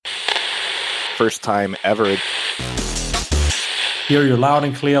first time ever. Hear you loud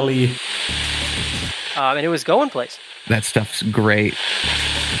and clearly. And it was going place. That stuff's great.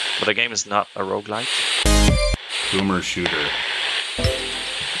 But the game is not a roguelike. Boomer shooter.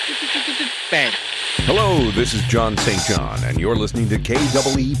 Bang. Hello, this is John St. John, and you're listening to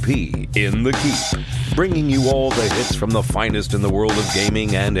KEEP in the Keep, bringing you all the hits from the finest in the world of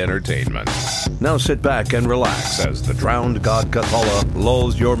gaming and entertainment. Now sit back and relax as the drowned god Cthulhu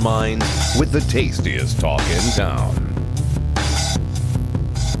lulls your mind with the tastiest talk in town.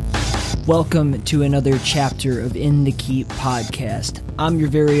 Welcome to another chapter of In the Keep podcast. I'm your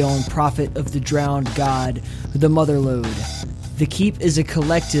very own prophet of the drowned god, the Motherlode. The Keep is a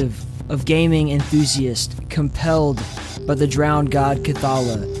collective of gaming enthusiasts compelled by the drowned god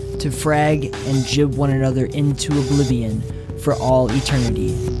Cthulhu to frag and jib one another into oblivion for all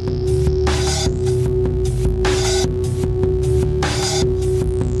eternity.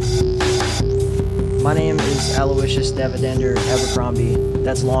 My name is Aloysius Davidander Abercrombie,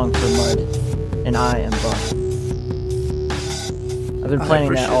 that's long for mud, and I am Buff. I've been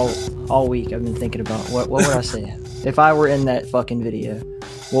planning that all week. I've been thinking about what would I say? If I were in that fucking video,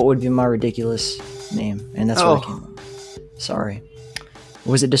 what would be my ridiculous name? And that's what I came up. Sorry.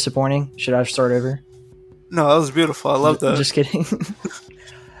 Was it disappointing? Should I start over? No, that was beautiful. I love that. Just kidding.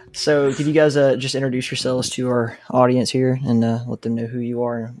 So, could you guys just introduce yourselves to our audience here and let them know who you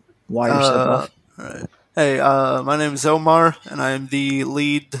are and why you're so buff? Right. Hey, my name is Omar, and I am the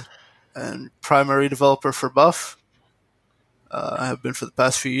lead and primary developer for Buff. I have been for the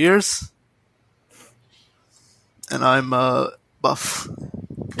past few years. And I'm Buff.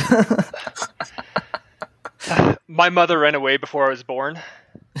 My mother ran away before I was born.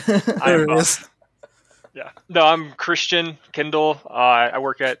 I am Buff. Yeah. No, I'm Christian Kindle. I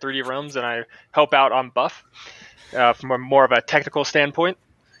work at 3D Realms, and I help out on Buff from more of a technical standpoint.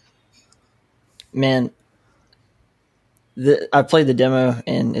 Man, I played the demo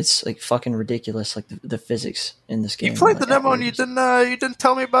and it's like fucking ridiculous, like the physics in this game. You played the demo and you didn't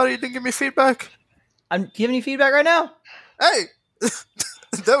tell me about it. You didn't give me feedback. I'm giving you feedback right now. Hey,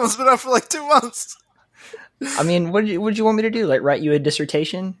 the demo's been out for like 2 months. I mean, what did you want me to do? Like write you a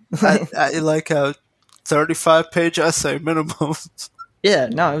dissertation? I like a 35-page essay minimum. Yeah,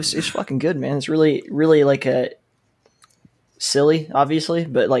 no, it's fucking good, man. It's really, really like a silly, obviously,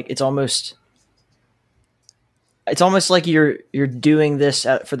 but like it's almost like you're doing this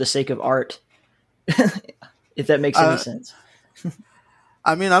for the sake of art, if that makes any sense.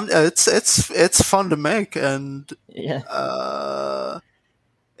 I mean, it's fun to make, and yeah,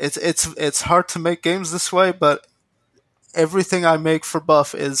 it's hard to make games this way, but everything I make for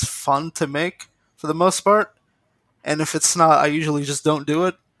Buff is fun to make for the most part. And if it's not, I usually just don't do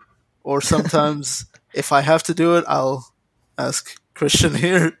it. Or sometimes, if I have to do it, I'll ask Christian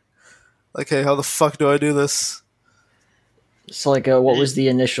here, like, "Hey, how the fuck do I do this?" So, like, what was the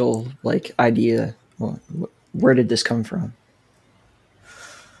initial idea? Where did this come from?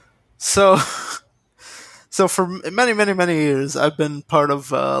 So for many, many, many years, I've been part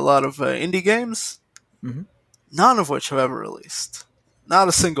of a lot of indie games, none of which have ever released. Not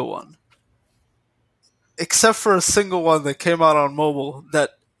a single one. Except for a single one that came out on mobile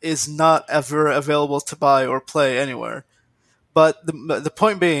that is not ever available to buy or play anywhere. But the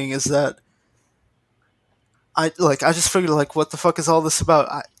point being is that I just figured, what the fuck is all this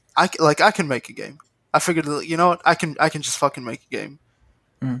about? I can make a game. I figured, you know what, I can just fucking make a game.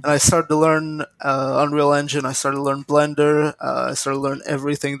 And I started to learn Unreal Engine. I started to learn Blender. I started to learn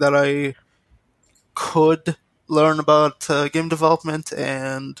everything that I could learn about game development.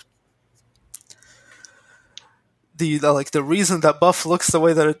 And the reason that Buff looks the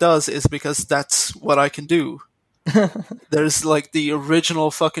way that it does is because that's what I can do. There's the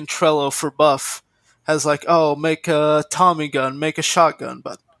original fucking Trello for Buff has make a Tommy gun, make a shotgun,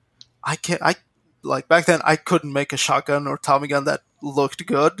 but I can't. Back then I couldn't make a shotgun or Tommy gun that looked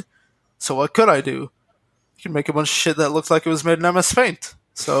good. So what could I do? You can make a bunch of shit that looked like it was made in MS Paint.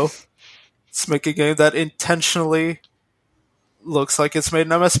 So let's make a game that intentionally looks like it's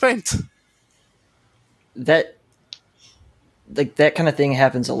made in MS Paint. That kind of thing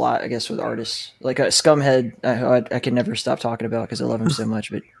happens a lot, I guess, with artists. Like Scumhead, I can never stop talking about because I love him so much.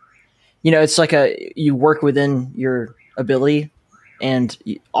 But it's you work within your ability, and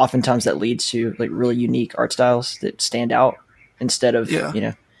oftentimes that leads to really unique art styles that stand out instead of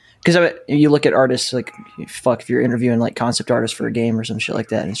because you look at artists if you're interviewing concept artists for a game or some shit like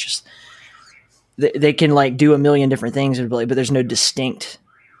that, and it's just they can do a million different things, but there's no distinct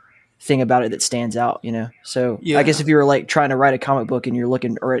thing about it that stands out, you know? So Yeah. I guess if you were like trying to write a comic book and you're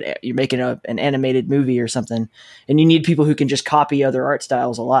looking, or you're making an animated movie or something, and you need people who can just copy other art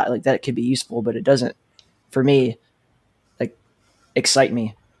styles a lot, like that could be useful, but it doesn't, for me, like excite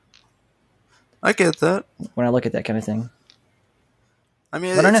me I get that. when I look at that kind of thing. I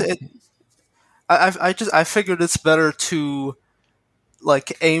mean, I don't know. I figured it's better to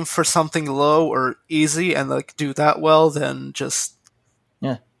like aim for something low or easy and like do that well than just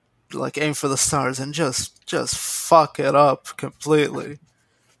like aim for the stars and just fuck it up completely.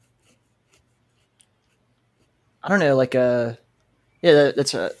 I don't know, like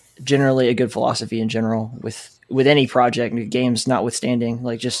that's generally a good philosophy in general with any project, games notwithstanding.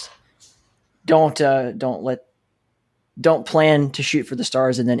 Like just don't plan to shoot for the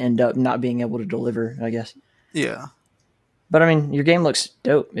stars and then end up not being able to deliver, I guess. Yeah. But I mean, your game looks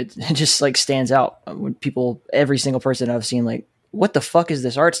dope. It just like stands out when every single person I've seen, like, what the fuck is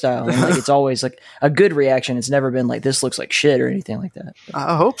this art style? And like, it's always like a good reaction. It's never been like, this looks like shit or anything like that.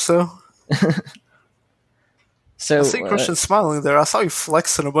 I hope so. So I see Christian smiling there. I saw you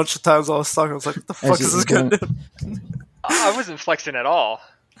flexing a bunch of times while I was talking. I was like, what the fuck is this guy doing? I wasn't flexing at all,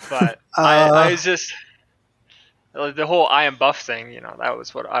 but I was just the whole I am buff thing. You know, that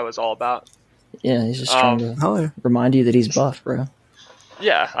was what I was all about. Yeah, he's just trying to remind you that he's buff, bro.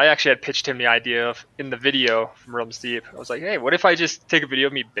 Yeah, I actually had pitched him the idea of in the video from Realms Deep. I was like, hey, what if I just take a video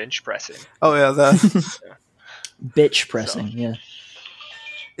of me bench pressing? Oh yeah, that bitch pressing. So. Yeah,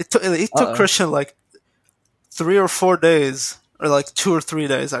 it took Christian like 3 or 4 days, or like 2 or 3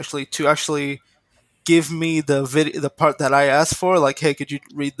 days actually, to actually give me the part that I asked for. Like, hey, could you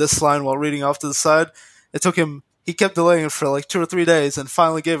read this line while reading off to the side? It took him. He kept delaying it for like 2 or 3 days, and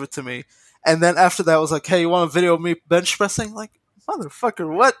finally gave it to me. And then after that, was like, hey, you want a video of me bench pressing? Like, motherfucker,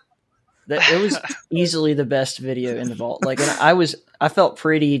 what? It was easily the best video in the vault. Like, and I felt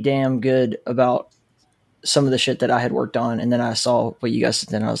pretty damn good about some of the shit that I had worked on, and then I saw what you guys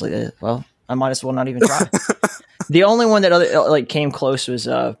did, and I was like, well, I might as well not even try. The only one that came close was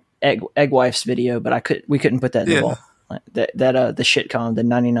Eggwife's video, but we couldn't put that in the vault. The shitcom, the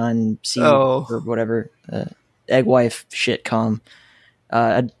 99C or whatever, Eggwife shitcom.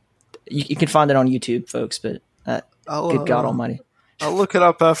 You can find it on YouTube, folks, but good God Almighty, I'll look it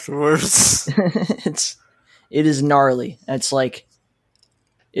up afterwards. It is gnarly. It's like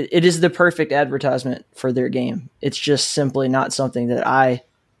it is the perfect advertisement for their game. It's just simply not something that I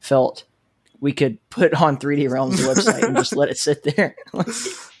felt we could put on 3D Realms website and just let it sit there.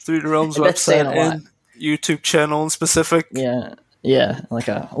 3D Realms website and YouTube channel in specific. Yeah, like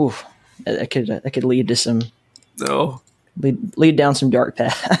that could lead to some lead down some dark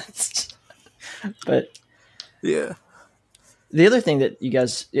paths. But yeah, the other thing that you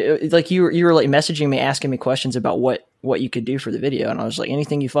guys like, you were like messaging me, asking me questions about what you could do for the video, and I was like,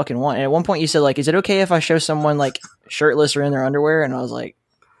 anything you fucking want. And at one point you said, like, is it okay if I show someone like shirtless or in their underwear? And I was like,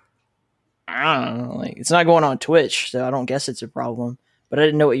 I don't know, like, it's not going on Twitch, so I don't guess it's a problem. But I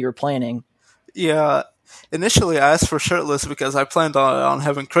didn't know what you were planning. Yeah, initially I asked for shirtless because I planned on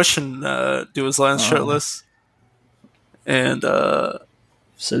having Christian do his lines shirtless. And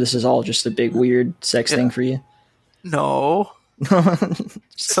so this is all just a big weird sex thing for you? No.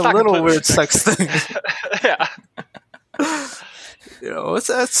 It's a little weird sex thing. Yeah. You know, it's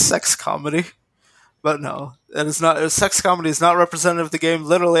sex comedy. But no, it is not. Sex comedy is not representative of the game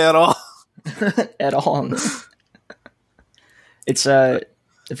literally at all. At all. It's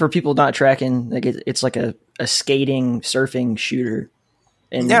for people not tracking, like it's like a skating surfing shooter.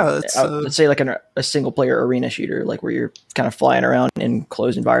 And yeah, it's let's say like a single player arena shooter, like where you're kind of flying around in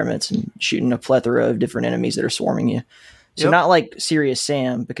closed environments and shooting a plethora of different enemies that are swarming you. So not like Serious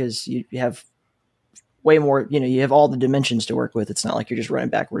Sam, because you have way more, you have all the dimensions to work with. It's not like you're just running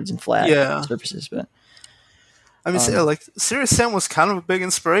backwards and flat surfaces. But I mean, like Serious Sam was kind of a big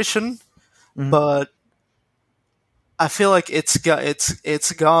inspiration, but I feel like it's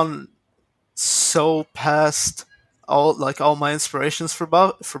gone so past all my inspirations for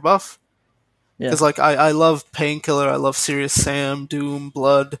Buff. Because like I love Painkiller, I love Serious Sam, Doom,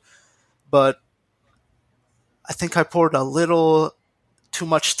 Blood, but I think I poured a little too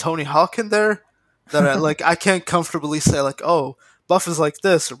much Tony Hawk in there that I can't comfortably say like, oh, Buff is like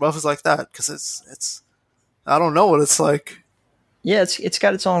this or Buff is like that, because it's I don't know what it's like. Yeah, it's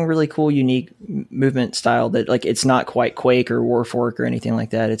got its own really cool, unique movement style that, like, it's not quite Quake or Warfork or anything like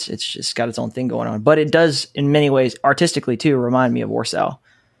that. It's just got its own thing going on. But it does, in many ways, artistically too, remind me of Warsaw,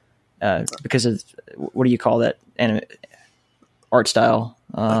 because of, what do you call that art style?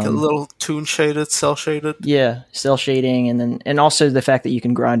 Like a little toon shaded, cell shaded. Yeah, cell shading, and also the fact that you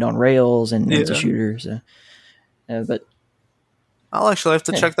can grind on rails and it's a shooter. So, but I'll actually have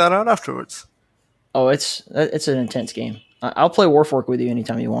to check that out afterwards. Oh, it's an intense game. I'll play Warfork with you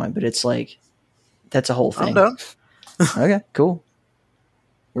anytime you want, but it's like that's a whole thing. I'm done. Okay, cool.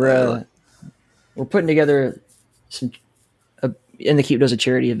 We're putting together some. In the Keep does a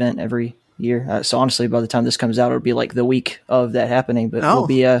charity event every year. So honestly, by the time this comes out, it'll be like the week of that happening. But we'll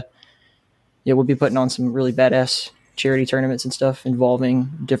be putting on some really badass charity tournaments and stuff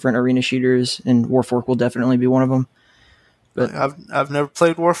involving different arena shooters, and Warfork will definitely be one of them. But I've never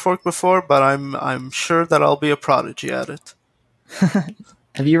played Warfork before, but I'm sure that I'll be a prodigy at it.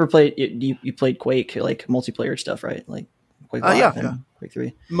 Have you ever played? You played Quake, like multiplayer stuff, right? Like Quake 5 and Quake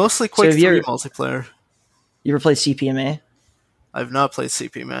 3. Mostly Quake 3 multiplayer. You ever played CPMA? I've not played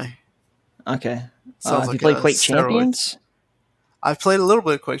CPMA. Okay. Sounds have you played Quake Champions? I've played a little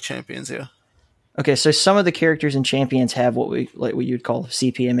bit of Quake Champions, yeah. Okay, so some of the characters in Champions have what you'd call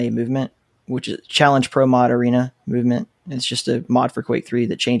CPMA movement, which is Challenge Pro Mod Arena movement. It's just a mod for Quake 3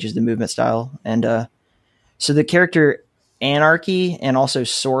 that changes the movement style. And so the character Anarchy and also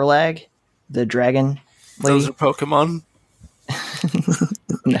Sorlag, the dragon lady. Those are Pokemon.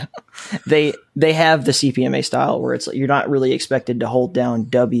 No. They have the CPMA style where it's like you're not really expected to hold down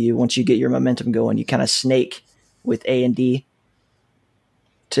W. Once you get your momentum going, you kind of snake with A and D.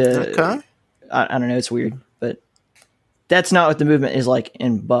 I don't know, it's weird, but that's not what the movement is like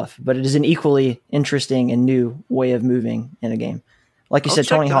in Buff. But it is an equally interesting and new way of moving in a game. Like you said,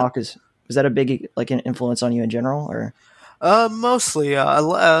 Tony Hawk is that a big an influence on you in general, or? Mostly,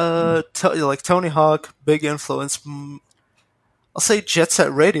 like Tony Hawk, big influence. I'll say Jet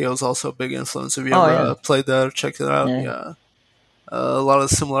Set Radio is also a big influence. Have you ever played that or checked it out? Yeah. A lot of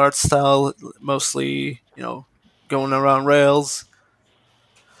similar art style, mostly, going around rails.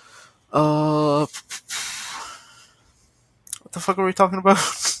 What the fuck are we talking about?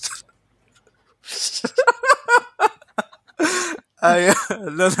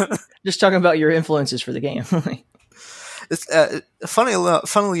 No. Just talking about your influences for the game. It's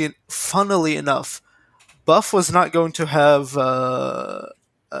funnily enough, Buff was not going to have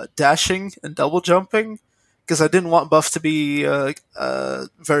dashing and double jumping because I didn't want Buff to be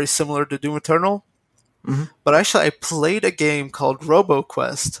very similar to Doom Eternal. Mm-hmm. But actually, I played a game called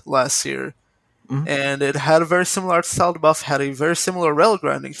RoboQuest last year, and it had a very similar art style to Buff, had a very similar rail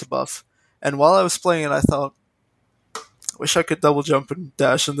grinding to Buff. And while I was playing it, I thought, I wish I could double jump and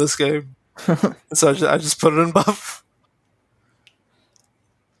dash in this game. So I just put it in Buff.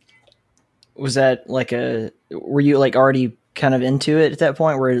 Was that were you already kind of into it at that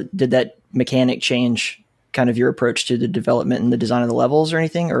point, where did that mechanic change kind of your approach to the development and the design of the levels or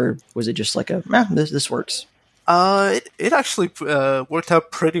anything, or was it just this works? It actually worked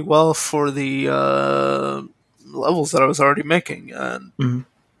out pretty well for the levels that I was already making, and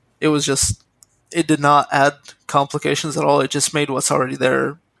it was just, it did not add complications at all. It just made what's already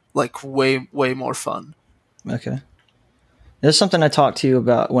there way more fun. Okay. There's something I talked to you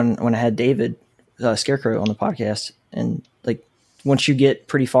about when I had David Scarecrow on the podcast, and once you get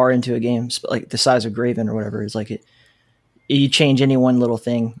pretty far into a game, like the size of Graven or whatever, it's you change any one little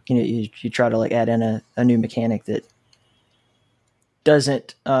thing, you try to add in a new mechanic that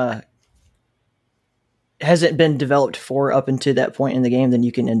doesn't hasn't been developed for up until that point in the game, then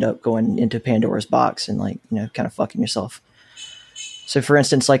you can end up going into Pandora's box and kind of fucking yourself. So for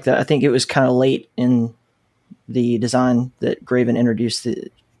instance, I think it was kind of late in the design that Graven introduced the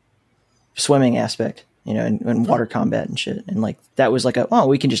swimming aspect, and water combat and shit. And that was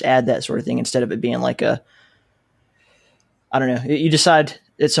we can just add that sort of thing instead of it being I don't know. You decide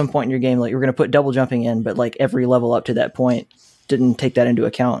at some point in your game, you're going to put double jumping in, but every level up to that point didn't take that into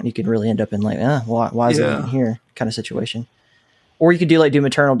account. And you could really end up in why is it in here kind of situation. Or you could do like Doom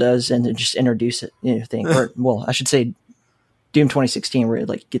Eternal does and just introduce it, thing. Or, well, I should say Doom 2016 where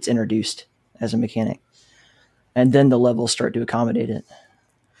it gets introduced as a mechanic. And then the levels start to accommodate it.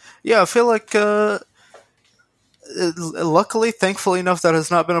 Yeah, I feel luckily, thankfully enough, that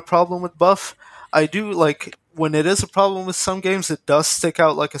has not been a problem with Buff. I do when it is a problem with some games, it does stick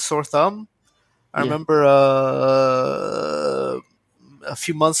out like a sore thumb. I remember a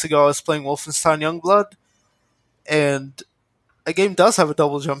few months ago I was playing Wolfenstein Youngblood, and a game does have a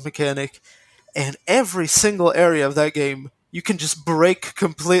double jump mechanic, and every single area of that game you can just break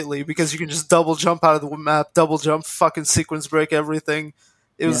completely because you can just double jump out of the map, double jump, fucking sequence break everything.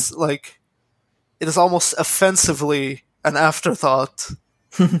 It was it is almost offensively an afterthought.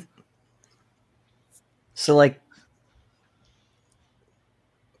 So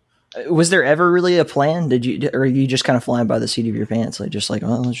was there ever really a plan? Or are you just kind of flying by the seat of your pants? Let's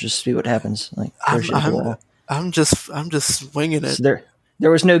just see what happens. I'm just winging it. So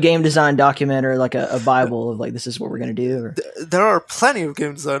There was no game design document or like a Bible of like, this is what we're going to do. Or... There are plenty of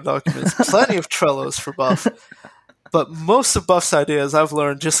game design documents, plenty of Trellos for Buff. But most of Buff's ideas, I've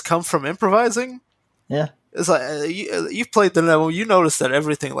learned, just come from improvising. Yeah. It's like you've played the demo. You notice that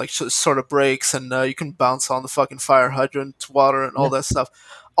everything like sort of breaks, and you can bounce on the fucking fire hydrant, water, and all that stuff.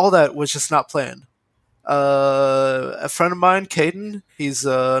 All that was just not planned. A friend of mine, Caden, he's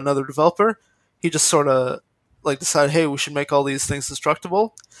another developer. He just sort of like decided, hey, we should make all these things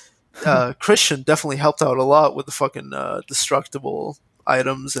destructible. Christian definitely helped out a lot with the fucking destructible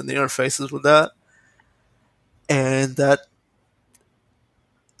items and the interfaces with that. And that.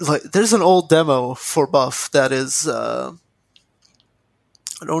 Like, there's an old demo for Buff that is, I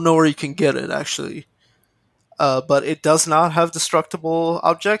don't know where you can get it actually, but it does not have destructible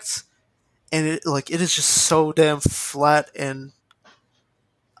objects, and it is just so damn flat and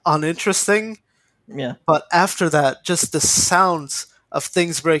uninteresting. Yeah. But after that, just the sounds of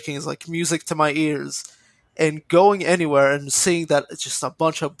things breaking is like music to my ears, and going anywhere and seeing that it's just a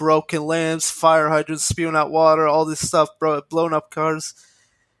bunch of broken lamps, fire hydrants spewing out water, all this stuff, blown up cars.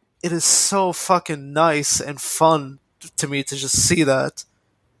 It is so fucking nice and fun to me to just see that.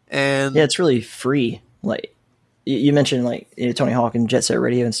 And yeah, it's really free. Like you mentioned, like Tony Hawk and Jet Set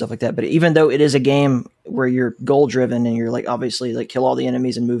Radio and stuff like that. But even though it is a game where you're goal driven and you're like obviously like kill all the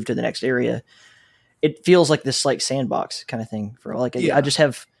enemies and move to the next area, it feels like this like sandbox kind of thing. For like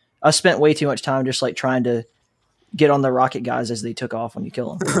I spent way too much time just like trying to get on the rocket guys as they took off when you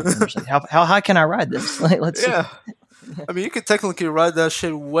kill them. Like, how high can I ride this? Like, let's see. I mean, you could technically ride that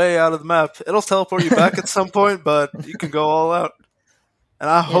shit way out of the map. It'll teleport you back at some point, but you can go all out. And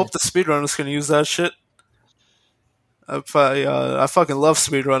I hope the speedrunners can use that shit. I fucking love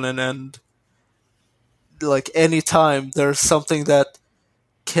speedrunning, and like anytime there's something that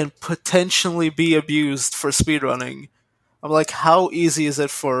can potentially be abused for speedrunning, I'm like, how easy is it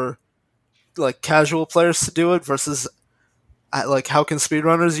for like casual players to do it versus like how can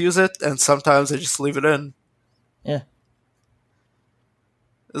speedrunners use it? And sometimes they just leave it in. Yeah.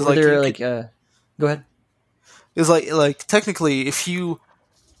 It's like, go ahead. It's like technically, if you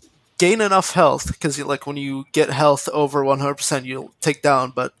gain enough health, because like when you get health over 100%, you'll take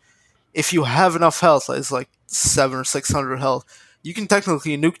down. But if you have enough health, it's like 700 or 600 health, you can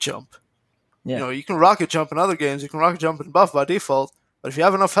technically nuke jump. Yeah. You know, you can rocket jump in other games. You can rocket jump in Buff by default. But if you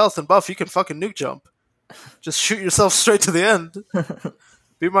have enough health in Buff, you can fucking nuke jump. Just shoot yourself straight to the end.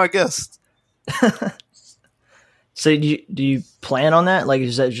 Be my guest. So do you plan on that? Like,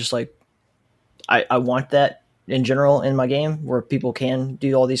 is that just like, I want that in general in my game where people can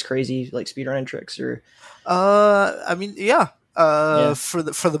do all these crazy like speedrunning tricks or? I mean, yeah. For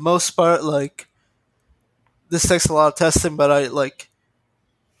the most part, like this takes a lot of testing, but I like,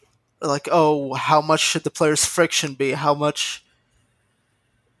 oh, how much should the player's friction be? How much,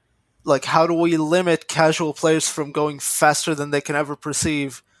 like, how do we limit casual players from going faster than they can ever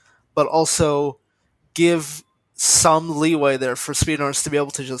perceive, but also give some leeway there for speedrunners to be able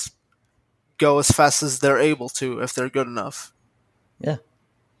to just go as fast as they're able to if they're good enough. Yeah.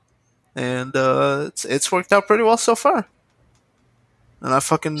 And it's worked out pretty well so far. And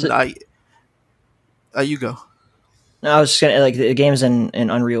you go. No, I was just gonna like the game's in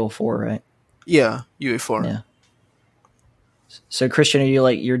Unreal 4, right? Yeah, UE4. Yeah. So Christian, are you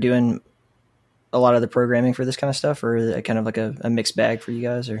you're doing a lot of the programming for this kind of stuff, or is it kind of like a mixed bag for you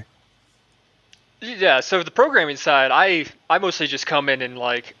guys, or? Yeah, so the programming side, I mostly just come in and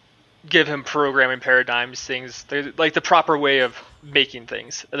like give him programming paradigms, things like the proper way of making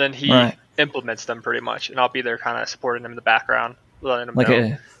things, and then he implements them pretty much, and I'll be there kind of supporting him in the background, letting him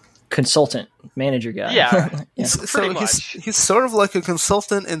know. A consultant manager guy. Yeah. Yeah. So he's sort of like a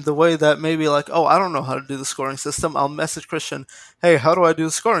consultant in the way that maybe like, oh, I don't know how to do the scoring system. I'll message Christian, hey, how do I do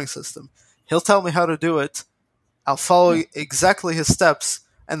the scoring system? He'll tell me how to do it. I'll follow exactly his steps,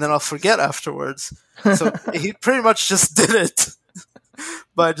 and then I'll forget afterwards. So he pretty much just did it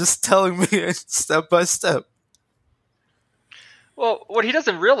by just telling me step by step. Well, what he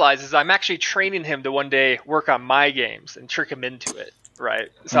doesn't realize is I'm actually training him to one day work on my games and trick him into it, right?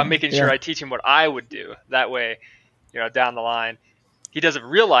 So I'm making sure I teach him what I would do. That way, down the line, he doesn't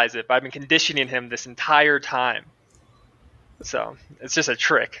realize it, but I've been conditioning him this entire time. So it's just a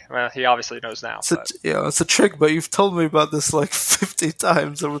trick. Well, he obviously knows now. It's a trick, but you've told me about this like 50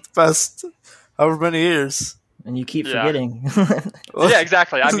 times over the past however many years. And you keep forgetting. Yeah,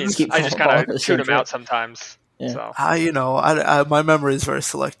 exactly. I mean, I just kind of tune him out sometimes. Yeah. So. My memory is very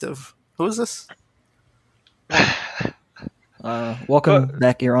selective. Who is this? Welcome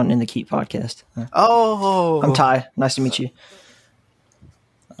back here on In the Keep podcast. I'm Ty. Nice to meet you.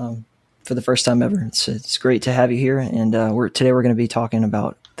 for the first time ever. It's great to have you here, and today we're going to be talking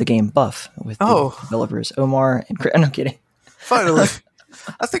about the game Buff with the developers Omar and Chris. No, I'm kidding. Finally,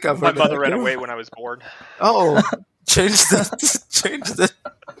 I think I've My heard mother that ran game. away when I was born. Oh, changed it.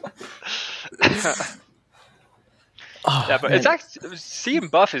 Yeah, but it's actually seeing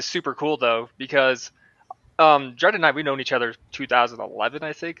Buff is super cool though, because Dread and I, we've known each other 2011,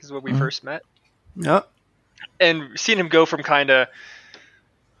 I think, is when we first met. Yeah. And seeing him go from kind of,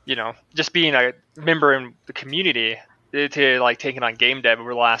 you know, just being a member in the community to like taking on game dev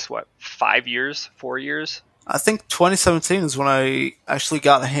over the last 4 years. I think 2017 is when I actually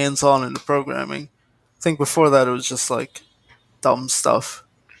got hands-on into programming. I think before that it was just like dumb stuff.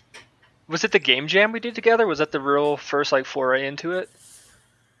 Was it the game jam we did together? Was that the real first like foray into it?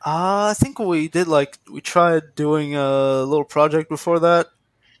 I think we did we tried doing a little project before that,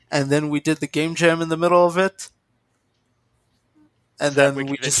 and then we did the game jam in the middle of it. And then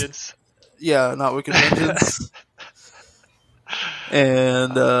we just not Wicked Vengeance.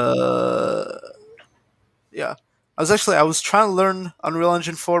 And I was trying to learn Unreal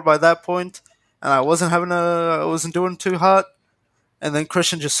Engine 4 by that point, and I wasn't doing too hot. And then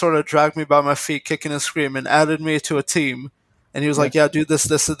Christian just sort of dragged me by my feet, kicking and screaming, added me to a team. And he was like, yeah, do this,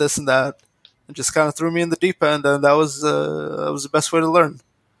 this, and this, and that. And just kind of threw me in the deep end, and that was the best way to learn.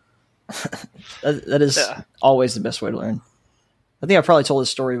 that is always the best way to learn. I think I probably told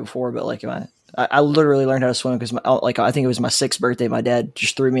this story before, but like I literally learned how to swim because I think it was my 6th birthday. My dad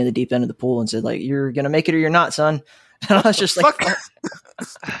just threw me in the deep end of the pool and said, like, you're going to make it or you're not, son. And I was just like,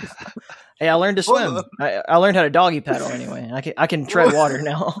 hey, I learned to swim. I learned how to doggy paddle anyway. I can tread water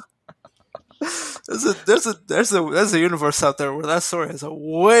now. There's a universe out there where that story has a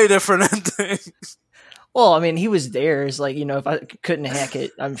way different ending. Well, I mean, he was there. It's like, you know, if I couldn't hack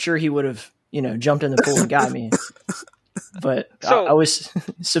it, I'm sure he would have, you know, jumped in the pool and got me. But I was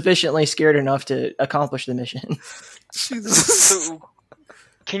sufficiently scared enough to accomplish the mission. So,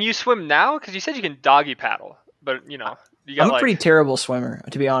 can you swim now? Because you said you can doggy paddle, but you know, I'm a pretty terrible swimmer,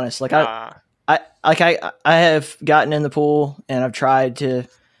 to be honest. Like I have gotten in the pool and I've tried to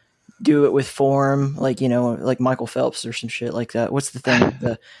do it with form, like, you know, like Michael Phelps or some shit like that. What's the thing?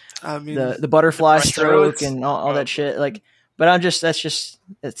 The butterfly stroke and all that shit. Like, but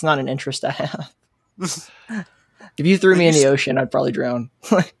it's not an interest I have. If you threw me in the ocean, I'd probably drown.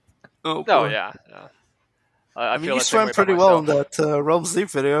 Yeah. I mean, feel you swam pretty well in that Realms Deep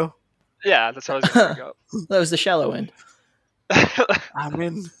video. Yeah, that's how I was going to bring up. That was the shallow end. I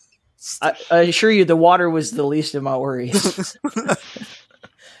mean, I assure you, the water was the least of my worries.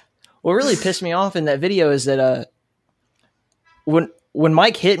 What really pissed me off in that video is that when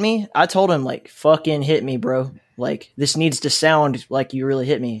Mike hit me, I told him, like, fucking hit me, bro. Like, this needs to sound like you really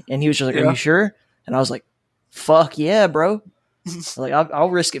hit me. And he was just like, are you sure? And I was like, fuck yeah, bro. Like, I'll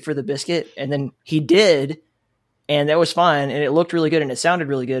risk it for the biscuit. And then he did, and that was fine, and it looked really good and it sounded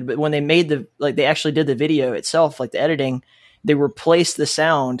really good. But when they made they actually did the video itself, like the editing, they replaced the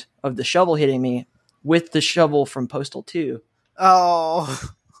sound of the shovel hitting me with the shovel from Postal 2.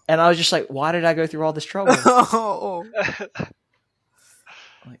 Oh. And I was just like, why did I go through all this trouble? Oh.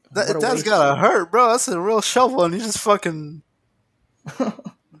 Like, that's gotta hurt, bro. That's a real shovel, and you just fucking...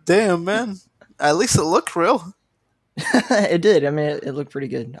 Damn, man. At least it looked real. It did. I mean, it looked pretty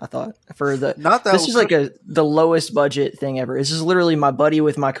good, I thought. This is like the lowest budget thing ever. This is literally my buddy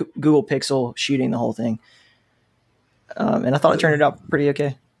with my Google Pixel shooting the whole thing. And I thought it turned out pretty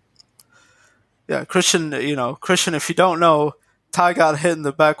okay. Yeah, Christian, if you don't know, Ty got hit in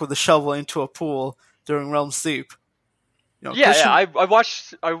the back with a shovel into a pool during Realms Deep. I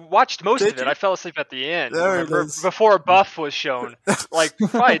watched most of it. I fell asleep at the end. Before Buff was shown, like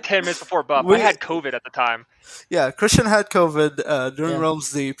probably 10 minutes before Buff. I had COVID at the time. Yeah, Christian had COVID during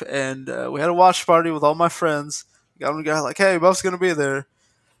Realms Deep, and we had a watch party with all my friends. Got on the guy like, hey, Buff's going to be there.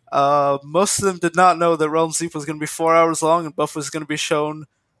 Most of them did not know that Realms Deep was going to be 4 hours long, and Buff was going to be shown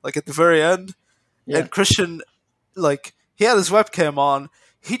like at the very end. Yeah. And Christian, like, he had his webcam on.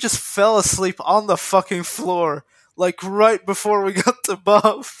 He just fell asleep on the fucking floor. Like, right before we got to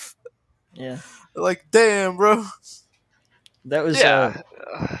Buff. Yeah. Like, damn, bro. That was, it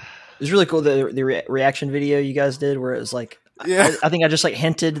was really cool, the reaction video you guys did, where it was like, I think I just, like,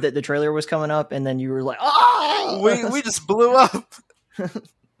 hinted that the trailer was coming up, and then you were like, oh! We just blew up.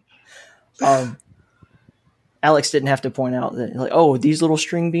 Alex didn't have to point out that, like, oh, these little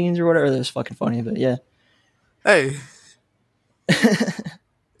string beans or whatever. That was fucking funny, but yeah. Hey.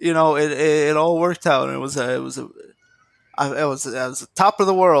 It all worked out, and it was the top of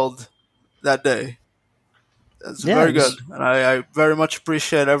the world that day. It was very good, and I very much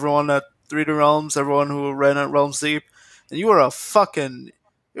appreciate everyone at 3D Realms, everyone who ran at Realms Deep, and you were a fucking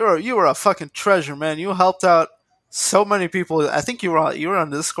You were a fucking treasure, man. You helped out so many people. I think you were on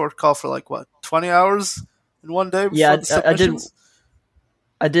the Discord call for like what 20 hours in one day. Yeah, before the submissions?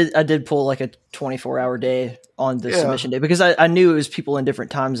 I did pull like a 24-hour day on the submission day because I knew it was people in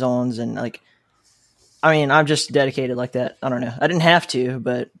different time zones and like, I mean, I'm just dedicated like that. I don't know. I didn't have to,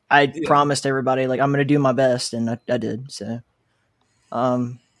 but I promised everybody like I'm going to do my best, and I did. So,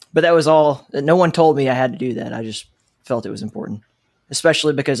 but that was all. No one told me I had to do that. I just felt it was important,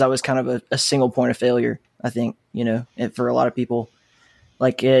 especially because I was kind of a single point of failure. I think and for a lot of people,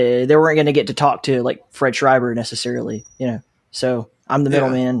 like they weren't going to get to talk to like Fred Schreiber necessarily. So I'm the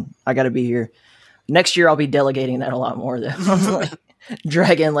middleman. I got to be here. Next year, I'll be delegating that a lot more though. Like,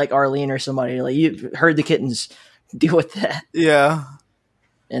 drag in like Arlene or somebody. Like you heard the kittens deal with that. Yeah.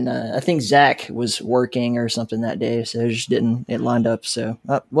 And I think Zach was working or something that day, so it lined up. So,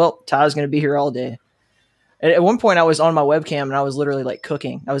 Ty's going to be here all day. At one point, I was on my webcam and I was literally like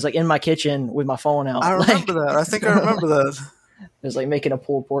cooking. I was like in my kitchen with my phone out. I remember that. I think I remember that. I was like making a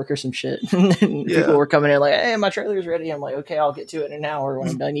pulled pork or some shit. And people were coming in like, "Hey, my trailer's ready." I'm like, "Okay, I'll get to it in an hour when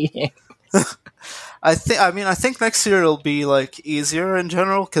I'm done eating." I think next year it'll be like easier in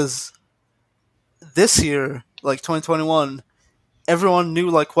general because this year, like 2021, everyone knew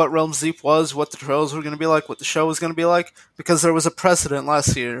like what Realms Deep was, what the trails were going to be like, what the show was going to be like, because there was a precedent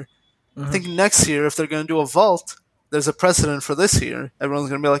last year. Mm-hmm. I think next year, if they're going to do a vault, there's a precedent for this year. Everyone's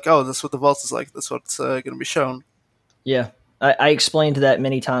going to be like, "Oh, this is what the vault is like. That's what's going to be shown." Yeah, I explained that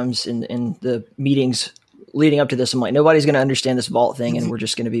many times in the meetings leading up to this. I'm like, nobody's going to understand this vault thing, and we're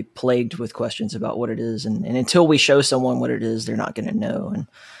just going to be plagued with questions about what it is. And until we show someone what it is, they're not going to know. And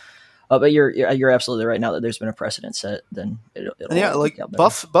but you're absolutely right. Now that there's been a precedent set, then it'll like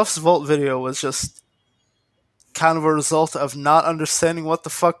Buff's vault video was just kind of a result of not understanding what the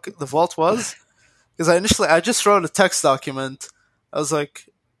fuck the vault was. Because I just wrote a text document. I was like,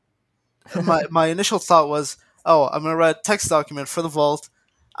 my initial thought was, oh, I'm gonna write a text document for the vault.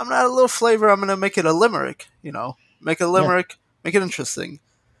 I'm gonna add a little flavor. I'm gonna make it a limerick. Make it a limerick. Make it interesting.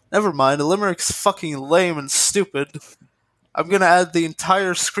 Never mind. A limerick's fucking lame and stupid. I'm gonna add the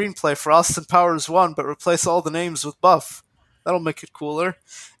entire screenplay for Austin Powers 1, but replace all the names with Buff. That'll make it cooler.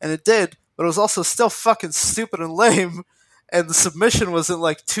 And it did, but it was also still fucking stupid and lame. And the submission was in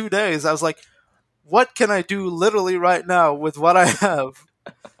like 2 days. I was like, what can I do literally right now with what I have?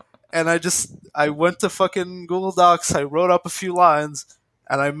 And I went to fucking Google Docs. I wrote up a few lines.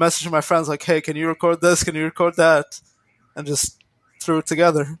 And I messaged my friends like, "Hey, can you record this? Can you record that?" And just threw it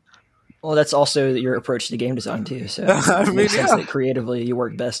together. Well, that's also your approach to game design too. So it makes sense that creatively you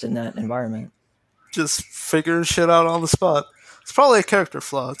work best in that environment. Just figuring shit out on the spot. It's probably a character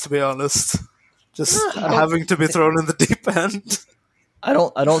flaw, to be honest. Just having to be thrown in the deep end. I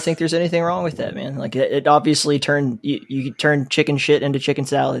don't think there's anything wrong with that, man. Like it obviously turned you turned chicken shit into chicken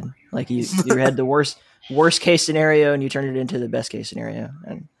salad. Like you had the worst case scenario and you turned it into the best case scenario.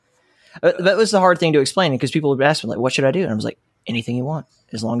 And that was the hard thing to explain because people would ask me like, "What should I do?" And I was like, "Anything you want,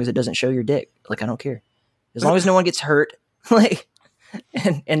 as long as it doesn't show your dick. Like I don't care, as long as no one gets hurt, like,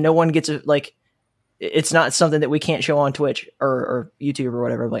 and no one gets like, it's not something that we can't show on Twitch or YouTube or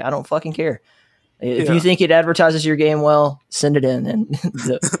whatever. Like I don't fucking care. If you think it advertises your game well, send it in." And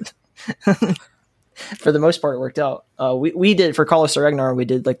for the most part, it worked out. We did for Call of Ragnar. We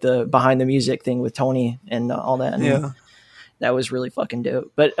did like the behind the music thing with Tony and all that. And that was really fucking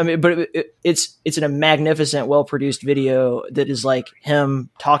dope. But I mean, it's a magnificent, well produced video that is like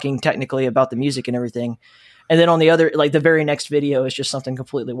him talking technically about the music and everything. And then on the other, like the very next video is just something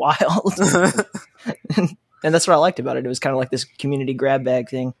completely wild. And that's what I liked about it. It was kind of like this community grab bag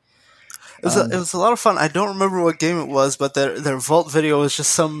thing. It was a lot of fun. I don't remember what game it was, but their vault video was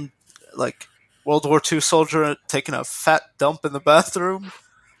just some like World War II soldier taking a fat dump in the bathroom.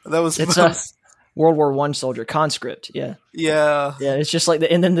 That was a World War I soldier, conscript. Yeah. It's just like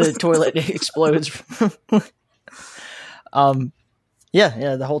and then the toilet explodes.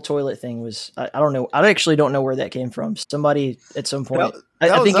 The whole toilet thing was. I don't know. I actually don't know where that came from. Somebody at some point.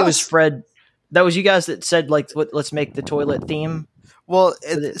 I think it was Fred. That was you guys that said like, let's make the toilet theme. Well,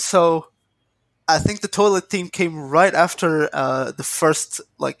 so I think the toilet theme came right after the first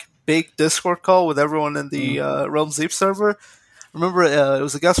like big Discord call with everyone in the Realms Deep server. Remember, it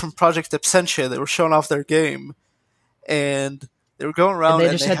was the guys from Project Absentia. They were showing off their game, and they were going around. And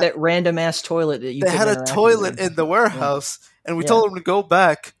they just had that random ass toilet that you. They had a toilet in the warehouse, and we told them to go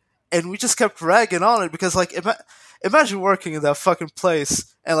back, and we just kept ragging on it because, like, imagine working in that fucking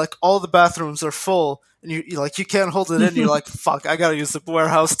place, and like all the bathrooms are full, and you like you can't hold it in. You're like, fuck, I gotta use the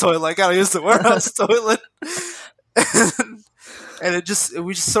warehouse toilet. I gotta use the warehouse toilet. And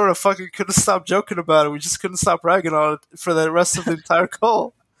we just sort of fucking couldn't stop joking about it. We just couldn't stop ragging on it for the rest of the entire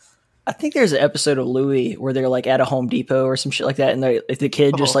call. I think there's an episode of Louie where they're like at a Home Depot or some shit like that, and the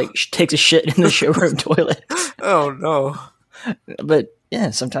kid just like takes a shit in the showroom toilet. Oh no! But yeah,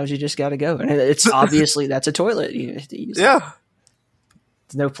 sometimes you just got to go, and it's obviously that's a toilet. You have to use it. Yeah.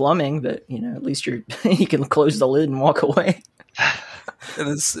 There's no plumbing, but at least you can close the lid and walk away. And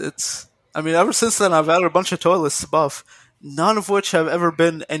it's. I mean, ever since then, I've added a bunch of toilets to Buff, none of which have ever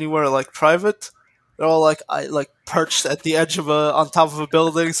been anywhere like private. They're all like perched at the edge of on top of a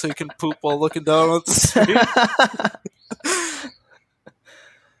building, so you can poop while looking down at the street.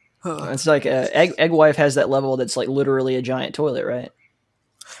 It's like Egg Wife has that level that's like literally a giant toilet, right?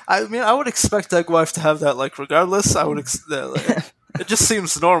 I mean, I would expect Egg Wife to have that, like, regardless. I would. It just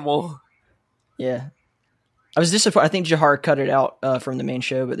seems normal. Yeah. I was disappointed. I think Jahar cut it out from the main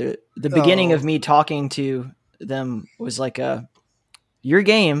show, but the beginning of me talking to them was like, your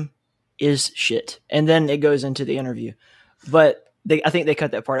game is shit. And then it goes into the interview. But I think they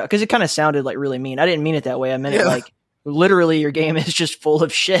cut that part out because it kind of sounded like really mean. I didn't mean it that way. I meant it like literally your game is just full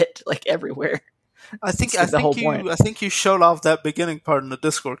of shit, like everywhere. I think you showed off that beginning part in the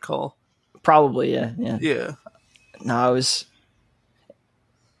Discord call. Probably, yeah. Yeah. No,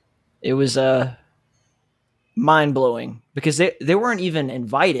 it was mind blowing because they weren't even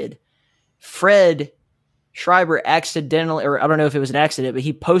invited. Fred Schreiber accidentally, or I don't know if it was an accident, but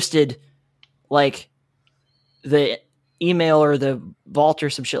he posted like the email or the vault or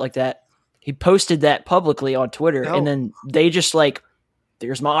some shit like that. He posted that publicly on Twitter, and then they just like,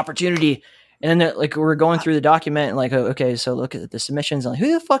 there's my opportunity. And then like we're going through the document and like, okay, so look at the submissions. I'm like,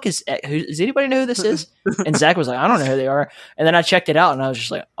 who the fuck does anybody know who this is? And Zach was like, I don't know who they are. And then I checked it out and I was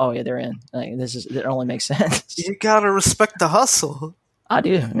just like, oh yeah, they're in. Like it only makes sense. You gotta respect the hustle. I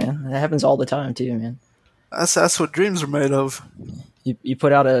do, man. That happens all the time too, man. That's what dreams are made of. You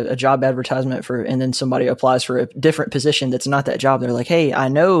put out a job advertisement and then somebody applies for a different position that's not that job. They're like, hey, I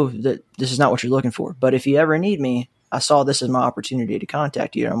know that this is not what you're looking for, but if you ever need me, I saw this as my opportunity to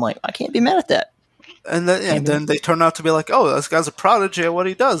contact you. And I'm like, I can't be mad at that. And then they turn out to be like, oh, this guy's a prodigy at what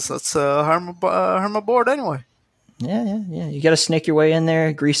he does. Let's hire him aboard anyway. Yeah. You got to snake your way in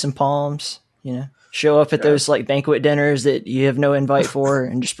there, grease some palms, show up at those like banquet dinners that you have no invite for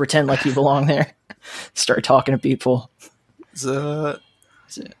and just pretend like you belong there. Start talking to people.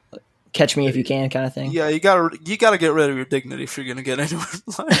 Catch me if you can kind of thing. Yeah, you gotta get rid of your dignity if you're gonna get anywhere in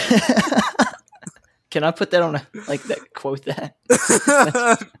life. Can I put that on that quote that?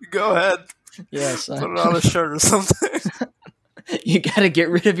 Go ahead. Yes. Put it on a shirt or something. You got to get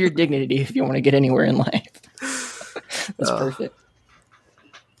rid of your dignity if you want to get anywhere in life. That's perfect.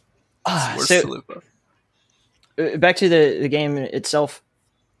 So, back to the game itself.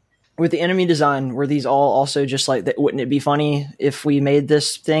 With the enemy design, were these all also just like that? Wouldn't it be funny if we made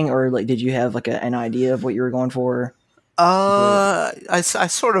this thing, or like did you have like an idea of what you were going for? I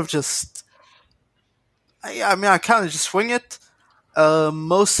sort of just. I mean, I kind of just wing it.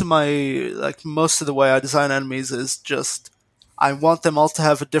 Most of the way I design enemies is just I want them all to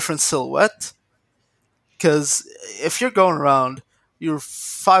have a different silhouette. Because if you're going around, you're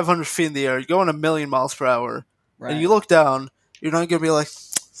 500 feet in the air, you're going a million miles per hour, and you look down, you're not gonna be like,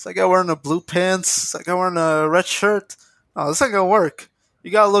 "Is that guy wearing a blue pants? Is that guy wearing a red shirt?" No, this ain't gonna work.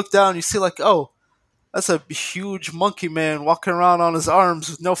 You gotta look down, you see like, oh, that's a huge monkey man walking around on his arms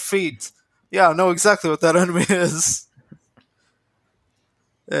with no feet. Yeah, I know exactly what that enemy is.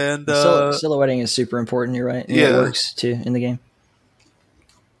 And silhouetting is super important. You're right. Yeah, it works too in the game.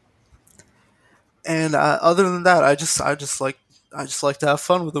 And other than that, I just like to have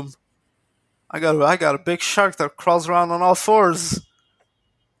fun with them. I got a big shark that crawls around on all fours.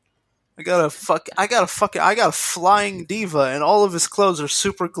 I got a flying diva, and all of his clothes are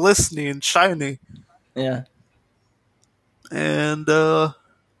super glistening and shiny. Yeah. And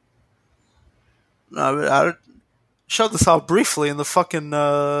I showed this off briefly in the fucking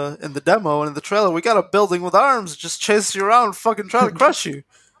in the demo and in the trailer. We got a building with arms, just chase you around, and fucking try to crush you.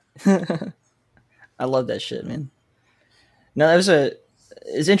 I love that shit, man. No,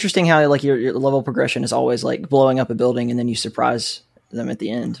 it's interesting how like your level progression is always like blowing up a building and then you surprise them at the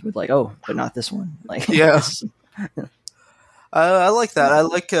end with like, oh, but not this one. Like, yeah. I like that. I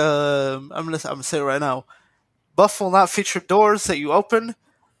like. I'm gonna say it right now. Buff will not feature doors that you open.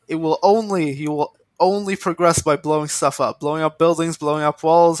 You will only progress by blowing stuff up, blowing up buildings, blowing up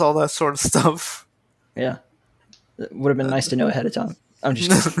walls, all that sort of stuff. Yeah, it would have been nice to know ahead of time. I'm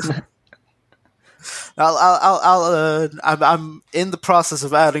just kidding. I'm in the process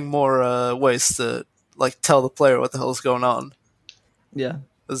of adding more ways to like tell the player what the hell is going on. Yeah,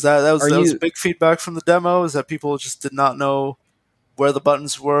 that was big feedback from the demo. Is that people just did not know where the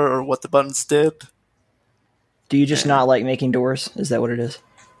buttons were or what the buttons did. Do you just not like making doors? Is that what it is?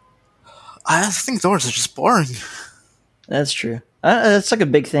 I think doors are just boring. That's true. That's like a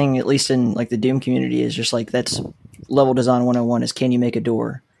big thing, at least in like the Doom community, is just like that's level design 101 is can you make a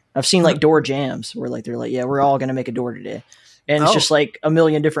door? I've seen like door jams where like they're like, yeah, we're all going to make a door today. And it's just like a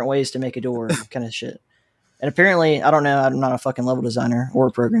million different ways to make a door kind of shit. And apparently, I don't know, I'm not a fucking level designer or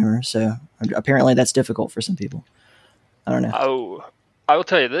a programmer, so apparently that's difficult for some people. I don't know. Oh, I will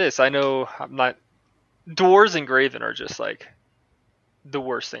tell you this. I know I'm not... Doors and Graven are just like the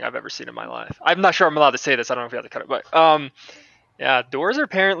worst thing I've ever seen in my life. I'm not sure I'm allowed to say this. I don't know if you have to cut it, but yeah, doors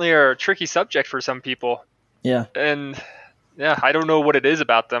apparently are a tricky subject for some people. Yeah. And yeah, I don't know what it is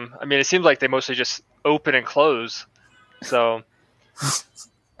about them. I mean, it seems like they mostly just open and close. So,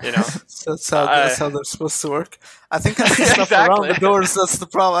 you know. That's how they're supposed to work. I think it's the stuff around the doors that's the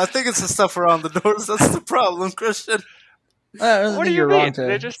problem. I think it's the stuff around the doors that's the problem, Christian. What do you mean?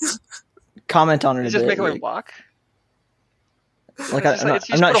 They just comment on it. They a just bit, make them lock. Like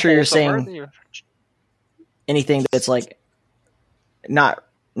I'm not sure you're saying anything that's like not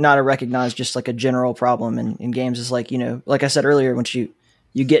a recognized, just like a general problem in games is like, you know, like I said earlier, once you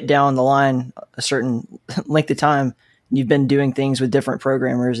get down the line a certain length of time, you've been doing things with different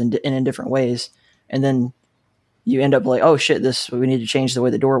programmers and in different ways, and then you end up like, oh shit, we need to change the way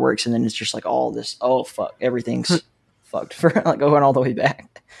the door works, and then it's just like all this, oh fuck, everything's fucked for like going all the way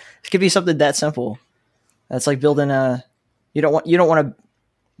back. It could be something that simple. That's like building you don't want to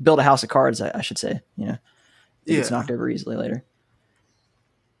build a house of cards, I should say, you know. It gets knocked over easily later.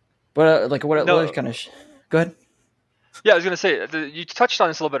 But what kind of go ahead. Yeah, I was going to say, you touched on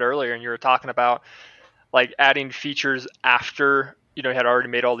this a little bit earlier, and you were talking about like adding features after, you know, you had already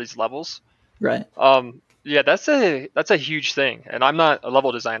made all these levels. Right. Yeah, that's a huge thing. And I'm not a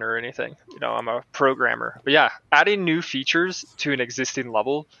level designer or anything. You know, I'm a programmer. But yeah, adding new features to an existing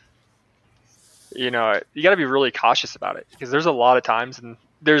level, you know, you got to be really cautious about it, because there's a lot of times, and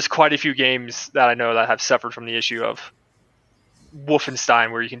there's quite a few games that I know that have suffered from the issue of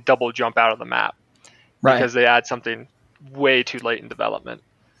Wolfenstein, where you can double jump out of the map because they add something way too late in development.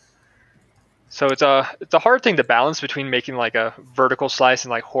 So it's a hard thing to balance between making like a vertical slice and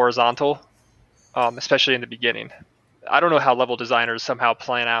like horizontal, especially in the beginning. I don't know how level designers somehow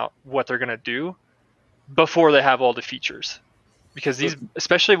plan out what they're going to do before they have all the features, because these,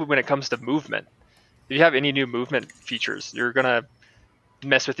 especially when it comes to movement, if you have any new movement features, you're going to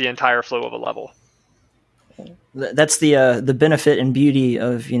mess with the entire flow of a level. That's the benefit and beauty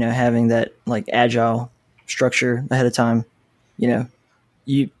of, you know, having that like agile structure ahead of time. You know,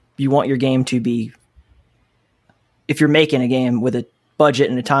 you want your game to be, if you're making a game with a budget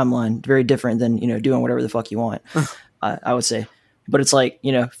and a timeline, very different than, you know, doing whatever the fuck you want. I would say, but it's like,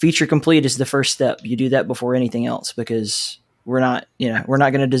 you know, feature complete is the first step. You do that before anything else, because we're not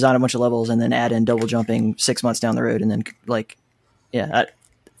going to design a bunch of levels and then add in double jumping 6 months down the road, and then like, yeah,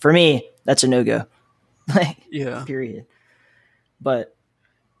 for me that's a no-go. Period. But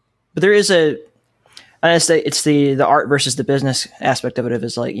there is it's the art versus the business aspect of it.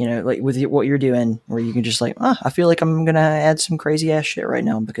 Is like, you know, like with what you're doing, where you can just like, I feel like I'm gonna add some crazy ass shit right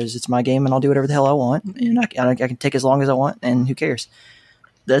now because it's my game and I'll do whatever the hell I want, and I can take as long as I want, and who cares?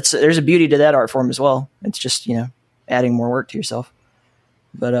 There's a beauty to that art form as well. It's just, you know, adding more work to yourself.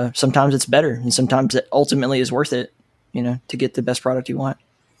 But sometimes it's better, and sometimes it ultimately is worth it, you know, to get the best product you want.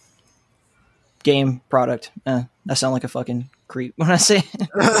 Game product. I sound like a fucking creep when I say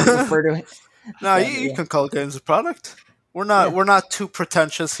refer to it. No, you can call games a product. We're not too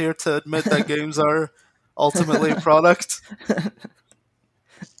pretentious here to admit that games are ultimately a product.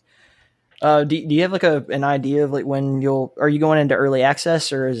 Do you have like an idea of like when are you going into early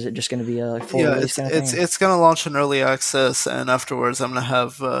access, or is it just going to be a full release kind of thing? It's going to launch in early access, and afterwards I'm going to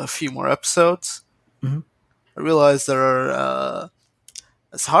have a few more episodes. Mm-hmm. I realize there are,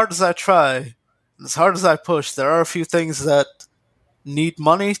 as hard as I try, as hard as I push, there are a few things that need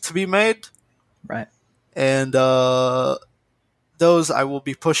money to be made. Right. And those I will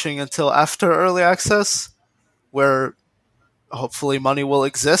be pushing until after early access, where hopefully money will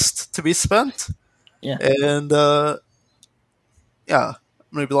exist to be spent. Yeah. And I'm going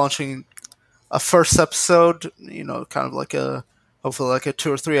to be launching a first episode, you know, kind of like hopefully like a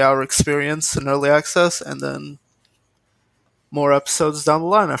 2 or 3 hour experience in early access, and then more episodes down the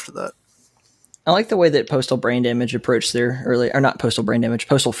line after that. I like the way that Postal Brain Damage approached their early, or not Postal Brain Damage,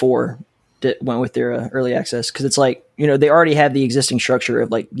 Postal 4 went with their early access, because it's like, you know, they already have the existing structure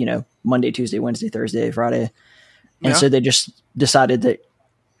of like, you know, Monday, Tuesday, Wednesday, Thursday, Friday. And so they just decided that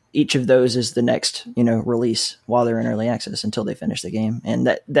each of those is the next, you know, release while they're in early access until they finish the game. And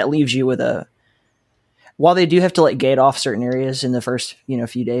that leaves you with while they do have to like gate off certain areas in the first, you know,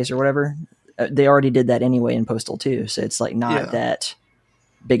 few days or whatever, they already did that anyway in Postal 2. So it's like not that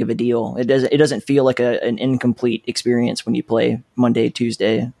big of a deal. It doesn't feel like an incomplete experience when you play Monday,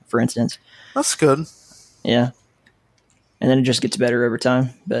 Tuesday, for instance. That's good. Yeah. And then it just gets better over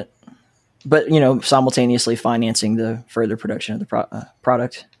time, but simultaneously financing the further production of the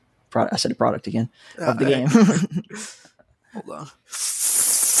product. I said product again of the game. Hold on.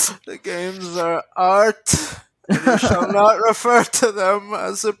 The games are art. And you shall not refer to them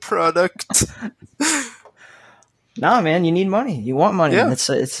as a product. Nah, man, you need money. You want money. Yeah.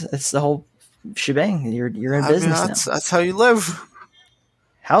 It's the whole shebang. You're in business now. That's how you live.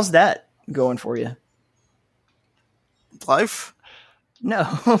 How's that going for you? Life? No.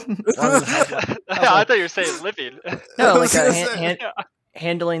 I thought you were saying living. No, like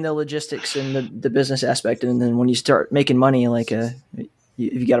handling the logistics and the business aspect, and then when you start making money, like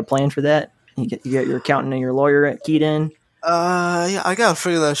you got a plan for that? You got your accountant and your lawyer keyed in? Yeah, I gotta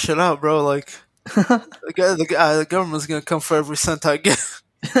figure that shit out, bro. Like, the government's gonna come for every cent I get.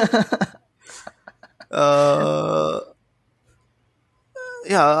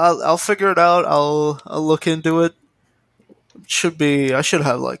 Yeah, I'll figure it out. I'll look into it. I should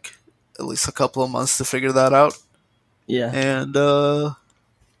have like at least a couple of months to figure that out. Yeah. And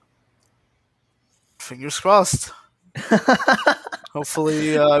fingers crossed.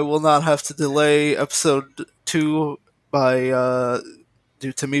 Hopefully, I will not have to delay episode 2 by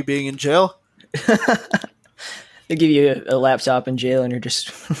due to me being in jail. They give you a laptop in jail, and you're just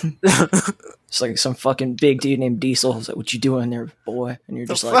it's like some fucking big dude named Diesel. It's like, what you doing there, boy? And you're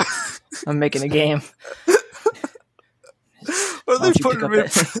just like, I'm making a game. Are they putting me?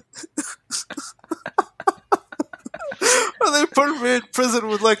 Are they putting me in prison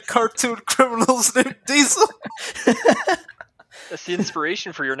with like cartoon criminals named Diesel? That's the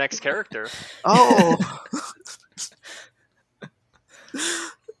inspiration for your next character. Oh.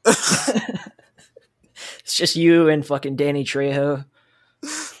 It's just you and fucking Danny Trejo.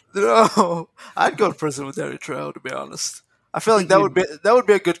 No, I'd go to prison with Danny Trejo, to be honest. I feel like that would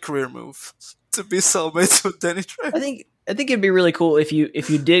be a good career move, to be cellmates with Danny Trejo. I think it'd be really cool if you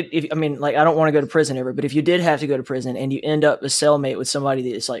did. I mean, like, I don't want to go to prison ever, but if you did have to go to prison and you end up a cellmate with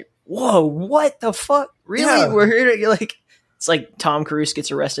somebody that's like, whoa, what the fuck? Really? Yeah. We're here to, like, it's like Tom Cruise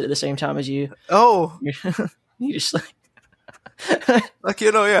gets arrested at the same time as you. Oh, you just like, like,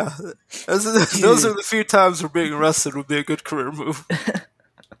 yeah. Those are the few times where being arrested would be a good career move.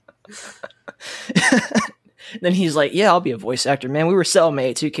 Then he's like, yeah, I'll be a voice actor, man. We were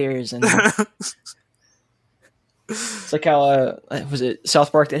cellmates. Who cares? And it's like how was it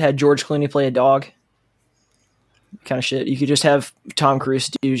South Park that had George Clooney play a dog? Kind of shit. You could just have Tom Cruise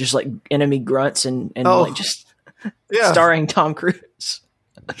do just like enemy grunts and like just starring Tom Cruise.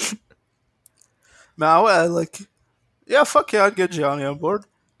 Man, fuck yeah, I'd get Gianni on board.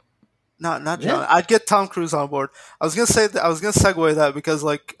 Not Gianni. Yeah. I'd get Tom Cruise on board. I was gonna say that. I was gonna segue that because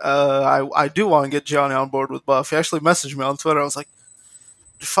I do want to get Gianni on board with Buff. He actually messaged me on Twitter. I was like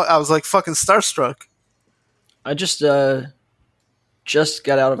fucking starstruck. I just got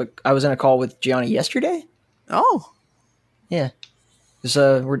out of I was in a call with Gianni yesterday. Oh, yeah.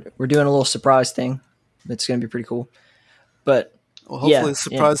 We're doing a little surprise thing. It's gonna be pretty cool. But hopefully the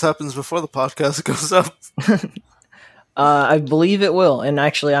surprise happens before the podcast goes up. I believe it will, and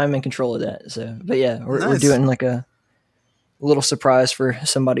actually, I'm in control of that. So, but yeah, we're doing like a little surprise for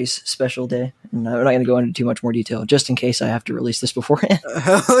somebody's special day, and I'm not going to go into too much more detail, just in case I have to release this beforehand.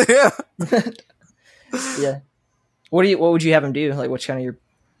 Hell yeah, yeah. What would you have him do? Like, what's kind of your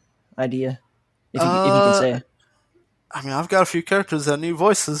idea, if you can say? I mean, I've got a few characters that need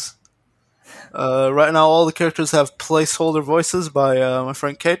voices. Right now, all the characters have placeholder voices by my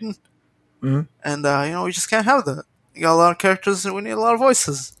friend Caden, and we just can't have that. You got a lot of characters and we need a lot of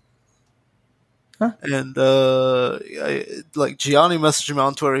voices. Huh. And like Gianni messaged me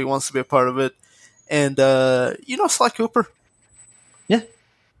on Twitter, he wants to be a part of it. And Sly Cooper? Yeah.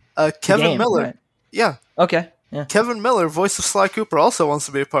 Kevin Miller. Right. Yeah. Okay. Yeah. Kevin Miller, voice of Sly Cooper, also wants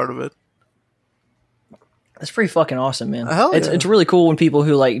to be a part of it. That's pretty fucking awesome, man. Hell yeah. It's really cool when people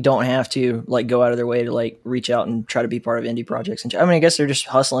who like don't have to like go out of their way to like reach out and try to be part of indie projects. And I mean, I guess they're just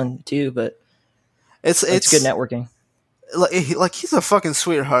hustling too, but it's good networking. Like he's a fucking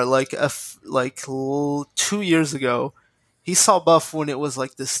sweetheart. Like 2 years ago, he saw Buff when it was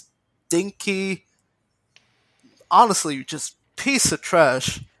like this dinky, honestly, just piece of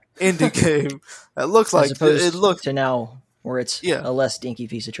trash indie game that looked like it looked to now where it's a less dinky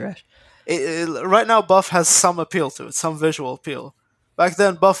piece of trash. Right now, Buff has some appeal to it, some visual appeal. Back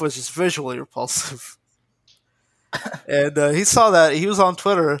then, Buff was just visually repulsive. And he saw that. He was on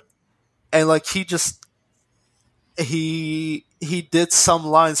Twitter, and like he did some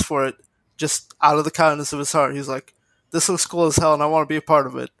lines for it just out of the kindness of his heart. He was like, this looks cool as hell and I want to be a part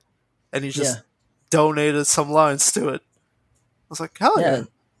of it. And he just donated some lines to it. I was like, hell yeah.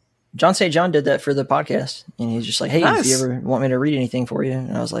 John St. John did that for the podcast. And he's just like, hey, if you ever want me to read anything for you.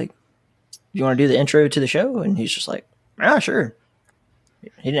 And I was like, you want to do the intro to the show? And he's just like, yeah, sure. He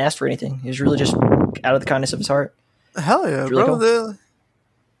didn't ask for anything. He was really just out of the kindness of his heart. Hell yeah, really bro. Cool.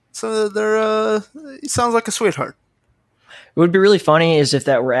 He sounds like a sweetheart. It would be really funny is if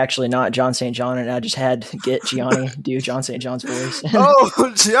that were actually not John St. John and I just had to get Gianni do John St. John's voice.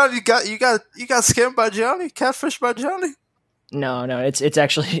 Oh, Gianni, you got scammed by Gianni? Catfished by Gianni? No, it's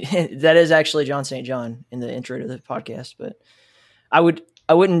actually that is actually John St. John in the intro to the podcast, but I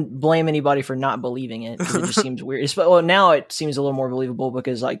wouldn't blame anybody for not believing it because it just seems weird. Well, now it seems a little more believable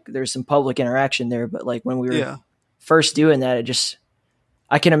because like there's some public interaction there, but like when we were first doing that,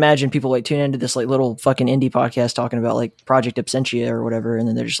 I can imagine people like tune into this like little fucking indie podcast talking about like Project Absentia or whatever, and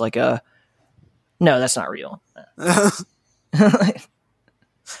then they're just like, no, that's not real. I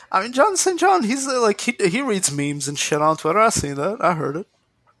mean, John St. John, he's like he reads memes and shit on Twitter. I've seen that. I heard it.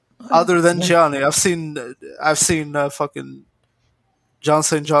 Other than Johnny, I've seen fucking John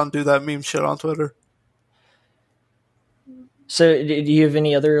St. John do that meme shit on Twitter. So, do you have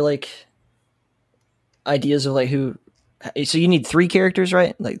any other like ideas of like who? So you need 3 characters,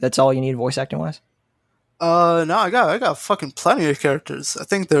 right? Like that's all you need voice acting wise. No, I got fucking plenty of characters. I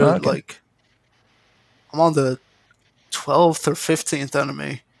think they're like, I'm on the 12th or 15th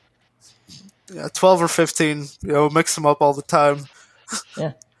enemy. Yeah, 12 or 15. Mix them up all the time.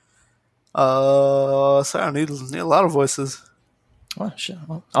 Yeah. So I need a lot of voices. Well, sure.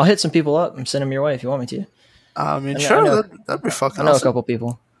 Well, I'll hit some people up and send them your way if you want me to. I mean, sure, that'd be fucking awesome. I know a couple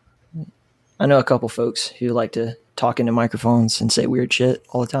people. I know a couple folks who like to talk into microphones and say weird shit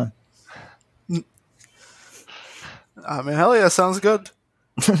all the time. I mean, hell yeah, sounds good.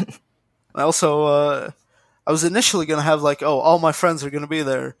 I also, I was initially going to have like, all my friends are going to be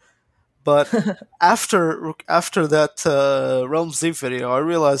there. But after that Realms Deep video, I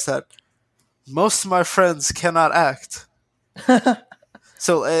realized that most of my friends cannot act.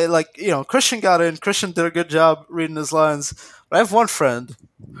 So, Christian got in. Christian did a good job reading his lines. But I have one friend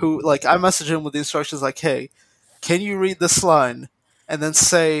who, like, I messaged him with the instructions like, hey, can you read this line? And then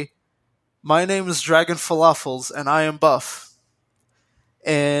say, my name is Dragon Falafels and I am buff.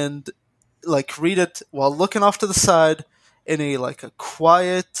 And, like, read it while looking off to the side in a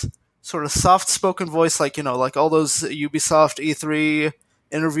quiet, sort of soft-spoken voice, like, like all those Ubisoft E3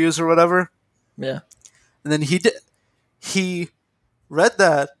 interviews or whatever. Yeah. And then he read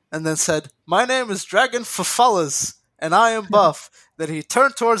that and then said, my name is Dragon Fafalas and I am buff. Then he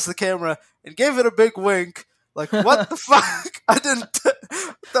turned towards the camera and gave it a big wink. Like, what the fuck? I didn't...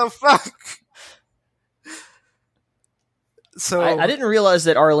 the fuck? So I didn't realize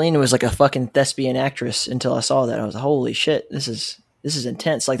that Arlene was like a fucking thespian actress until I saw that. I was like, holy shit, this is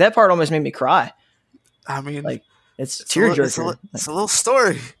intense. Like, that part almost made me cry. I mean... like, it's tearjerker. It's a little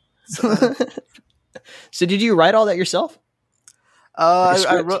story. So did you write all that yourself?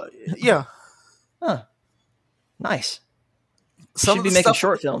 I wrote... Yeah. Huh. Nice. Some should be making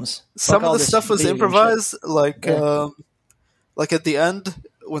short films. Some of the stuff was improvised, like at the end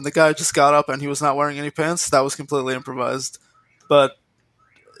when the guy just got up and he was not wearing any pants. That was completely improvised, but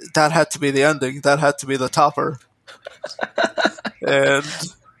that had to be the ending. That had to be the topper, and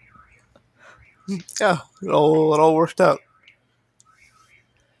yeah, it all worked out.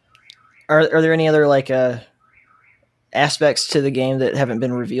 Are there any other aspects to the game that haven't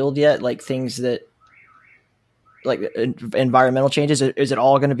been revealed yet? Like things that. Like environmental changes? Is it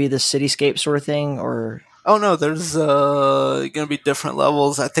all going to be the cityscape sort of thing, or? Oh no, there's going to be different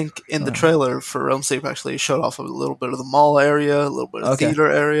levels. I think in the trailer for Realms Deep actually showed off a little bit of the mall area, a little bit of theater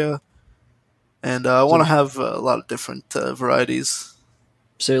area, and I want to have a lot of different varieties.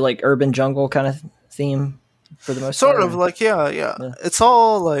 So like urban jungle kind of theme for the most part? Sort of, like, yeah. It's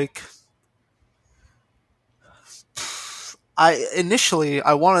all like... I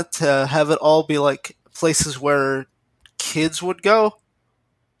wanted to have it all be like places where kids would go,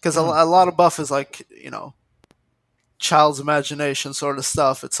 because a lot of buff is like, child's imagination sort of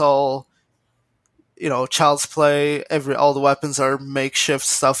stuff. It's all, child's play. All the weapons are makeshift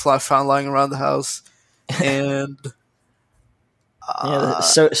stuff I found lying around the house, and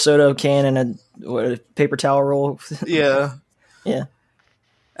the soda can and a paper towel roll. Yeah.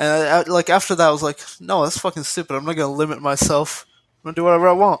 And after that, I was like, no, that's fucking stupid. I'm not gonna limit myself. I'm gonna do whatever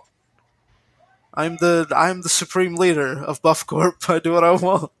I want. I'm the supreme leader of Buff Corp. I do what I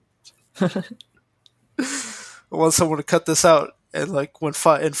want. I want someone to cut this out, and in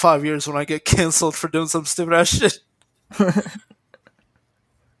 5 years when I get canceled for doing some stupid ass shit.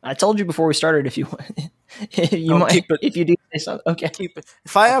 I told you before we started if you you might keep it. if you do say something. Okay. Keep it.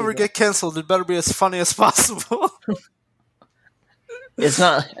 If I ever get canceled, it better be as funny as possible. It's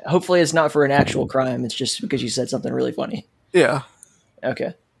not. Hopefully, it's not for an actual crime. It's just because you said something really funny. Yeah.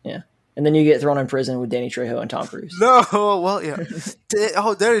 Okay. Yeah. And then you get thrown in prison with Danny Trejo and Tom Cruise. No. Well, yeah.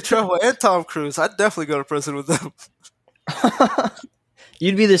 Danny Trejo and Tom Cruise. I'd definitely go to prison with them.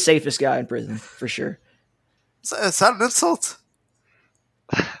 You'd be the safest guy in prison for sure. Is that an insult?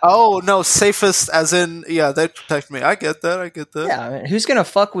 Oh no, safest as in they protect me. I get that. Yeah. I mean, who's gonna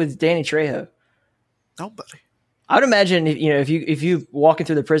fuck with Danny Trejo? Nobody. I would imagine if you walking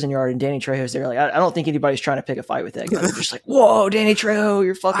through the prison yard and Danny Trejo's there, like I don't think anybody's trying to pick a fight with that guy. They're just like, "Whoa, Danny Trejo,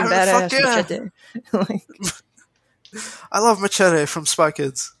 you're fucking badass." Fuck yeah. I love Machete from Spy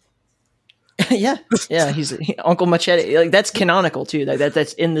Kids. yeah, he's Uncle Machete. Like that's canonical too. Like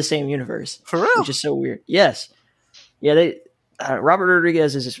that's in the same universe. For real, which is so weird. Yes, yeah. Robert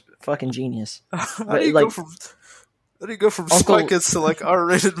Rodriguez is a fucking genius. How do you go from Spy Kids to like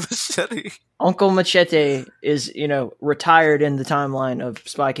R-rated Machete? Uncle Machete is, retired in the timeline of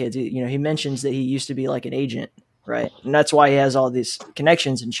Spy Kids. He mentions that he used to be like an agent, right? And that's why he has all these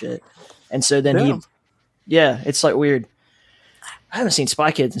connections and shit. And so then it's like weird. I haven't seen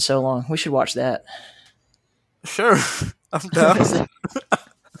Spy Kids in so long. We should watch that. Sure. I'm down.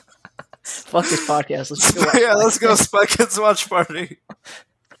 Fuck this podcast. Let's go let's go Spy Kids watch party.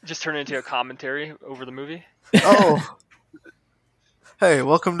 Just turn it into a commentary over the movie. Oh. Hey,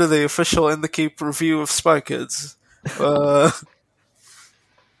 welcome to the official In the Keep review of Spy Kids. What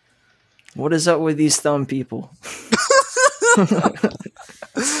is up with these thumb people?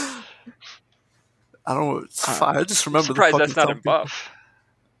 I don't know. It's fine. I just remember surprised the that's not in people. Buff.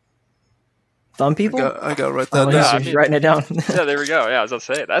 Thumb people? I got to write that down. He's writing it down. Yeah, there we go. Yeah, I was about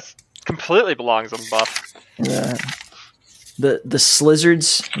to say that's completely belongs on Buff. Yeah. The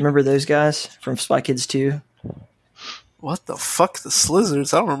Slizzards, remember those guys from Spy Kids 2? What the fuck, the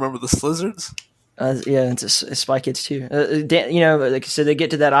Slizzards? I don't remember the Slizzards. It's a Spy Kids 2. So they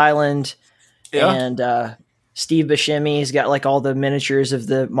get to that island, and Steve Buscemi's got like all the miniatures of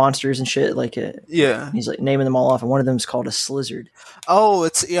the monsters and shit. He's like naming them all off, and one of them is called a Slizzard. Oh,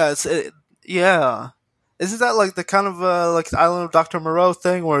 Isn't that like the kind of like the Island of Dr. Moreau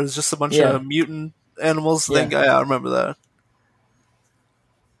thing, where it's just a bunch of mutant animals thing? Yeah, I remember that.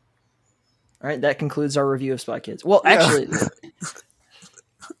 All right, that concludes our review of Spy Kids. Well, actually,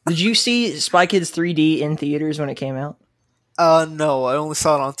 did you see Spy Kids 3D in theaters when it came out? No, I only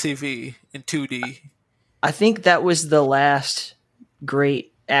saw it on TV in 2D. I think that was the last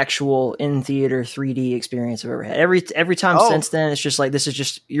great actual in theater 3D experience I've ever had. Every time since then, it's just like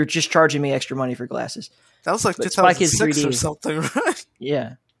you're just charging me extra money for glasses. That was like 2006 or something, right?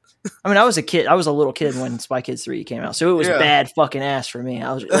 Yeah. I mean, I was a kid. I was a little kid when Spy Kids 3 came out, so it was bad fucking ass for me.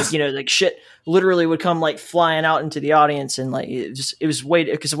 I was like, like shit literally would come like flying out into the audience, and like it was way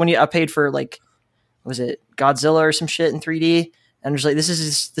because I paid for like, was it Godzilla or some shit in 3D, and I was like, this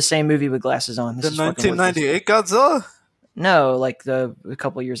is the same movie with glasses on. The 1998 Godzilla? No, like a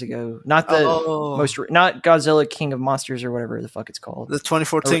couple years ago, not not Godzilla King of Monsters or whatever the fuck it's called. The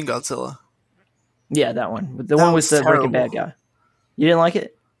 2014 Godzilla. Yeah, that one. The one with the Breaking Bad guy. You didn't like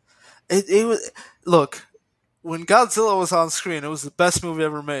it? It was, look, when Godzilla was on screen, it was the best movie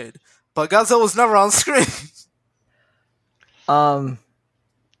ever made. But Godzilla was never on screen.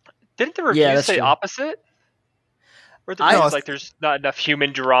 Didn't the reviews say opposite? Or like there's not enough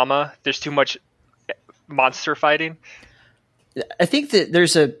human drama, there's too much monster fighting? I think that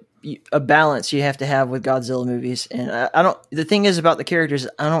there's a balance you have to have with Godzilla movies, and I don't. The thing is about the characters,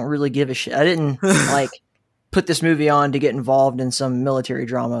 I don't really give a shit. I didn't like put this movie on to get involved in some military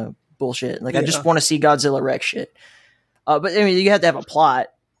drama bullshit. Like I just want to see Godzilla wreck shit. But I mean, you have to have a plot,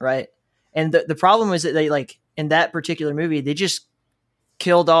 right? And the problem is that they like in that particular movie, they just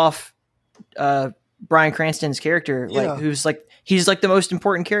killed off Bryan Cranston's character, who's like he's like the most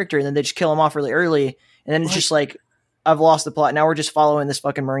important character, and then they just kill him off really early, and then it's just like I've lost the plot. Now we're just following this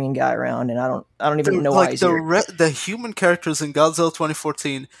fucking Marine guy around, and I don't even know why he's here. The human characters in Godzilla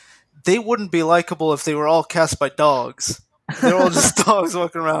 2014, they wouldn't be likable if they were all cast by dogs. They're all just dogs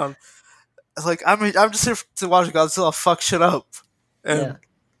walking around. Like I'm just here to watch Godzilla fuck shit up, and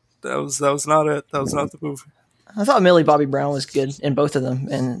that was not it. That was not the movie. I thought Millie Bobby Brown was good in both of them,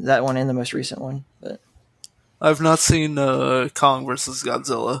 and that one and the most recent one. But I've not seen Kong versus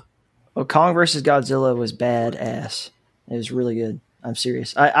Godzilla. Well, Kong versus Godzilla was badass. It was really good. I'm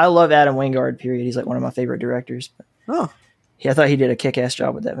serious. I love Adam Wingard. Period. He's like one of my favorite directors. I thought he did a kick-ass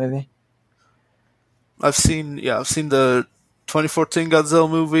job with that movie. I've seen the 2014 Godzilla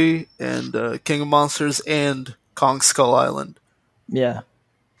movie and King of Monsters and Kong Skull Island. Yeah.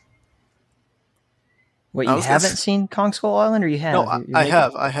 What, you haven't seen Kong Skull Island, or you have? No, I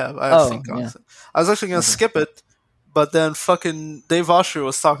have. I have seen Kong. Yeah. I was actually going to skip it, but then fucking Dave Osher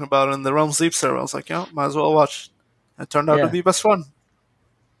was talking about it in the Realms Leap server. I was like, might as well watch. It turned out to be best fun.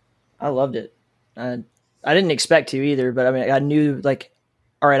 I loved it. I didn't expect to either, but I mean, I knew, like,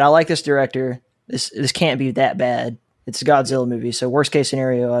 all right, I like this director. This can't be that bad. It's a Godzilla movie, so worst case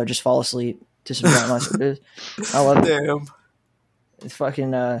scenario, I would just fall asleep to some giant monster. I love it. Damn. It's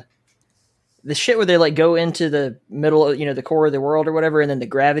fucking the shit where they like go into the middle of, the core of the world or whatever, and then the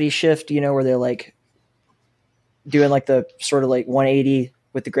gravity shift, where they're like doing like the sort of like 180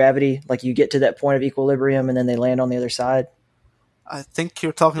 with the gravity, like you get to that point of equilibrium and then they land on the other side. I think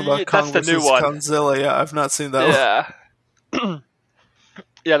you're talking about Kong that's the versus new one. Godzilla. Yeah, I've not seen that one.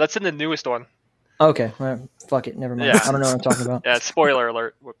 Yeah, that's in the newest one. Okay, well, fuck it, never mind. Yeah. I don't know what I'm talking about. Yeah, spoiler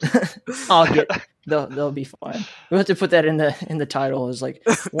alert. Whoops. They'll be fine. We have to put that in the title as like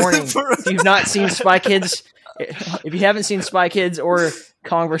warning. If you've not seen Spy Kids, if you haven't seen Spy Kids or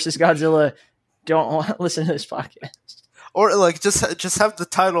Kong versus Godzilla, don't listen to this podcast. Or like just have the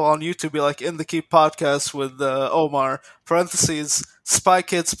title on YouTube be like In the Keep podcast with Omar parentheses Spy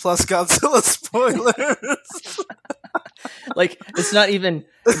Kids plus Godzilla spoilers. Like it's not even.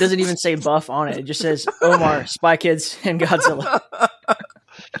 It doesn't even say buff on it. It just says Omar, Spy Kids, and Godzilla.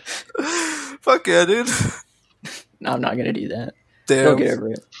 Fuck yeah, dude. No, I'm not gonna do that. Damn. They'll get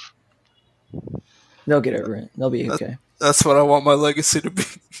over it. They'll get over it. They'll be okay. That's what I want my legacy to be.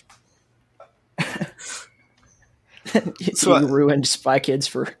 You ruined Spy Kids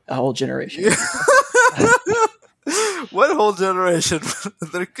for a whole generation. Yeah. What whole generation?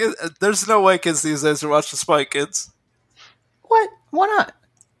 There's no way kids these days are watching Spy Kids. What? Why not?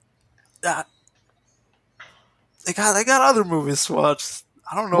 They got other movies to watch.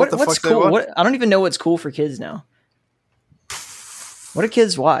 I don't know what the what's fuck cool. they watch. I don't even know what's cool for kids now. What do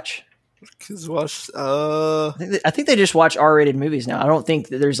kids watch? Kids watch. I think they just watch R-rated movies now. I don't think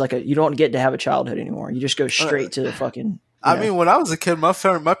that there's like you don't get to have a childhood anymore. You just go straight to the fucking. I mean, when I was a kid, my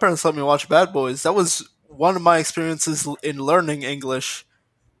parents let me watch Bad Boys. That was one of my experiences in learning English.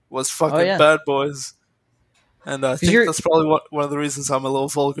 Was fucking Bad Boys, and I think that's probably one of the reasons I'm a little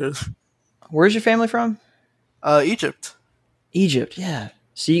vulgar. Where's your family from? Egypt. Egypt, yeah.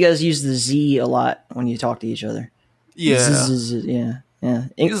 So you guys use the Z a lot when you talk to each other. Yeah, yeah.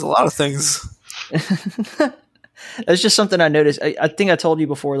 Use a lot of things. That's just something I noticed. I think I told you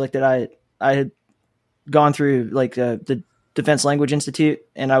before, like that I had gone through like the Defense Language Institute,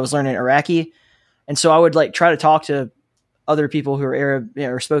 and I was learning Iraqi, and so I would like try to talk to other people who are Arab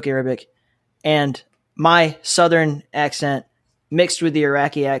or spoke Arabic, and my Southern accent mixed with the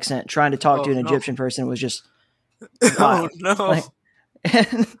Iraqi accent, trying to talk to an Egyptian person was just wild. Oh no! Like,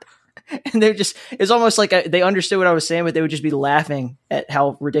 and they just, it's almost like they understood what I was saying, but they would just be laughing at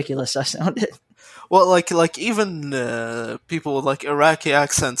how ridiculous I sounded. Well, like even people with like Iraqi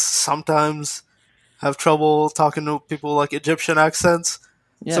accents sometimes have trouble talking to people like Egyptian accents.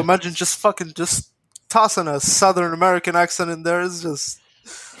 Yeah. So imagine just tossing a Southern American accent in there.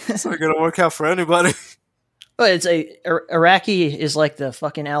 It's not gonna work out for anybody. But it's Iraqi is like the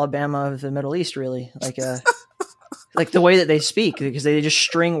fucking Alabama of the Middle East, really. Like the way that they speak, because they just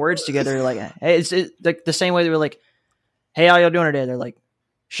string words together. Like, hey, it's like the same way they were like, "Hey, how y'all doing today?" They're like,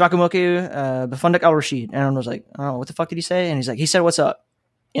 "Shakamuku, Bafundak Al Rashid," and I was like, "Oh, what the fuck did he say?" And he's like, "He said what's up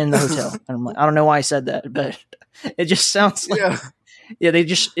in the hotel," and I'm like, "I don't know why I said that, but it just sounds like." Yeah, they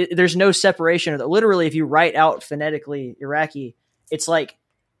just there's no separation. Literally, if you write out phonetically Iraqi, it's like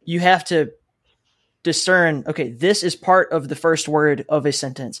you have to discern, okay, this is part of the first word of a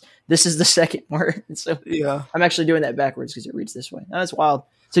sentence. This is the second word. And so yeah, I'm actually doing that backwards because it reads this way. That's wild.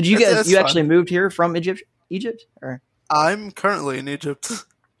 So do you guys actually moved here from Egypt? Or I'm currently in Egypt.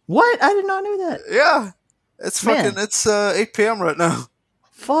 What? I did not know that. Yeah. It's fucking it's 8 p.m. right now.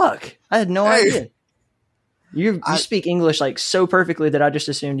 Fuck. I had no idea. You speak English like so perfectly that I just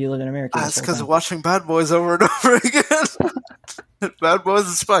assumed you live in America. That's because of watching Bad Boys over and over again. Bad Boys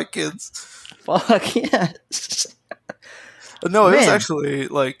and Spy Kids. Fuck yes. No, it was actually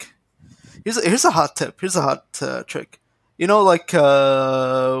like here's a hot tip. Here's a hot trick. You know, like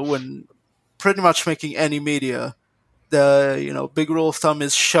when pretty much making any media, the big rule of thumb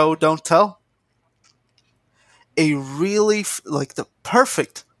is show, don't tell. A really like the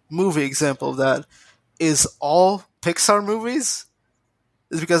perfect movie example of that is all Pixar movies.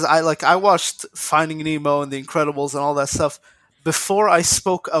 Is because I watched Finding Nemo and The Incredibles and all that stuff before I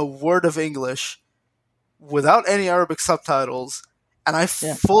spoke a word of English without any Arabic subtitles, and I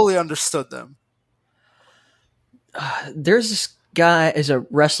fully understood them. There's this guy is a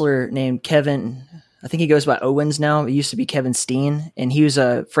wrestler named Kevin. I think he goes by Owens now. It used to be Kevin Steen, and he was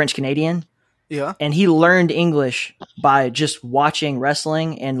a French Canadian. Yeah. And he learned English by just watching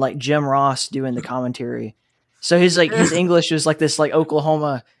wrestling and like Jim Ross doing the commentary. So his English was like this like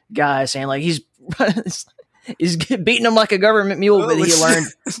Oklahoma guy saying like he's beating him like a government mule, but he learned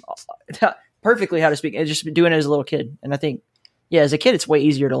perfectly how to speak and just doing it as a little kid. And I think, yeah, as a kid, it's way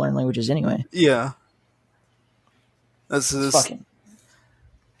easier to learn languages anyway. Yeah. It's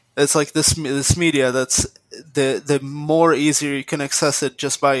like this media that's the more easier you can access it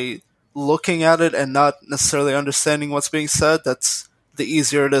just by looking at it and not necessarily understanding what's being said. That's the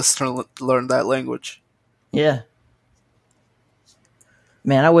easier it is to learn that language. Yeah.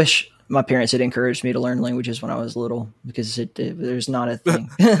 Man, I wish my parents had encouraged me to learn languages when I was little because there's not a thing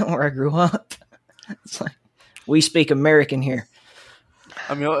where I grew up. It's like, we speak American here.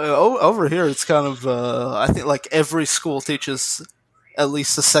 I mean, over here, it's kind of, I think like every school teaches at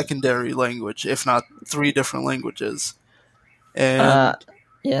least a secondary language, if not 3 different languages. And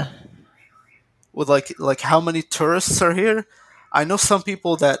yeah. With like how many tourists are here, I know some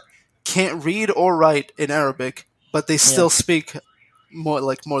people that can't read or write in Arabic, but they still speak more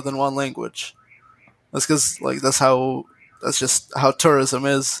than one language. That's because that's just how tourism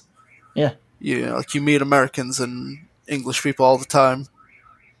is. Yeah. You meet Americans and English people all the time.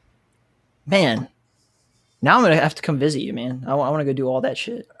 Man, now I'm gonna have to come visit you, man. I want to go do all that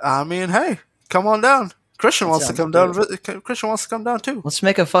shit. I mean, hey, come on down. Christian wants to come down. Christian wants to come down too. Let's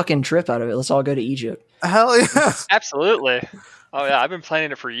make a fucking trip out of it. Let's all go to Egypt. Hell yeah! Absolutely. Oh yeah, I've been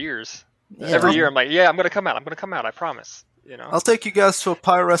planning it for years. Yeah. Every year I'm like, yeah, I'm gonna come out. I promise. You know. I'll take you guys to a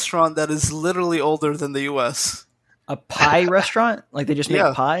pie restaurant that is literally older than the U.S. A pie restaurant? Like they just make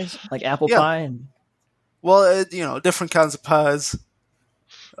pies, like apple pie and. Well, different kinds of pies.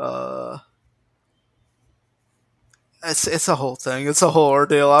 It's a whole thing. It's a whole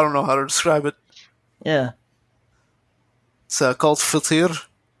ordeal. I don't know how to describe it. Yeah. It's called fatir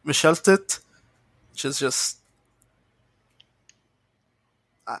mishaltet, which is just.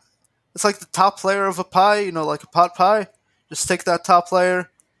 It's like the top layer of a pie, like a pot pie. Just take that top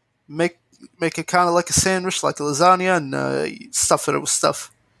layer, make it kind of like a sandwich, like a lasagna, and stuff it with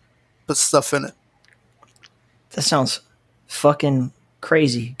stuff. Put stuff in it. That sounds fucking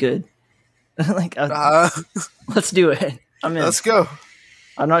crazy good. Let's do it. I'm in. Let's go.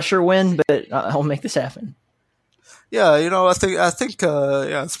 I'm not sure when, but I'll make this happen. Yeah, I think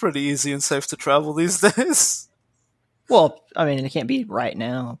it's pretty easy and safe to travel these days. Well, I mean, it can't be right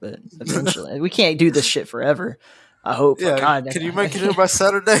now, but eventually. We can't do this shit forever. I hope. Yeah, God, can you make it here by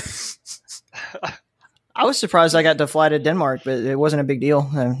Saturday? I was surprised I got to fly to Denmark, but it wasn't a big deal.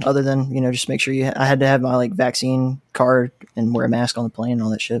 Other than just make sure I had to have my vaccine card and wear a mask on the plane and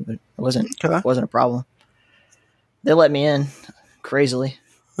all that shit. But it wasn't a problem. They let me in, crazily.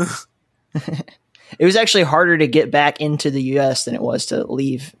 It was actually harder to get back into the U.S. than it was to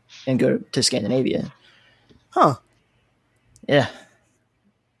leave and go to Scandinavia. Huh? Yeah.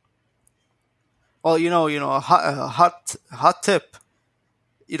 Well, a hot tip.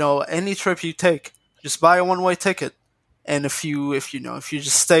 Any trip you take, just buy a one-way ticket, and if you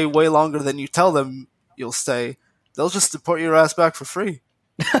just stay way longer than you tell them you'll stay, they'll just deport your ass back for free.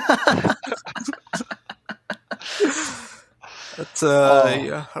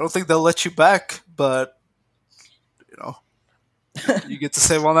 I don't think they'll let you back, but you get to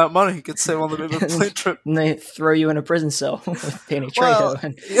save on that money. You get to save on the plane trip. And they throw you in a prison cell with Danny Trejo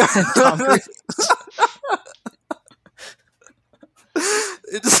and Tom Cruise.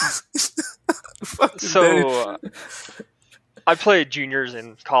 So, I played juniors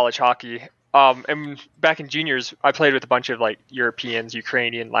in college hockey. And back in juniors, I played with a bunch of Europeans,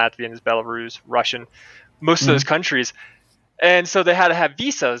 Ukrainian, Latvians, Belarus, Russian, most of those countries. And so they had to have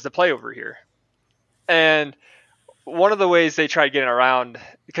visas to play over here. And one of the ways they tried getting around,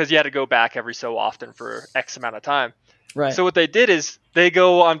 because you had to go back every so often for X amount of time. Right. So what they did is they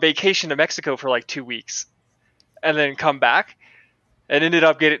go on vacation to Mexico for 2 weeks and then come back. It ended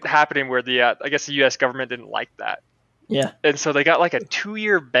up happening where I guess the U.S. government didn't like that. Yeah. And so they got a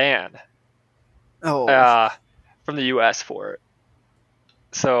 2-year ban from the U.S. for it.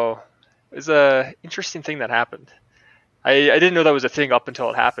 So it was a interesting thing that happened. I didn't know that was a thing up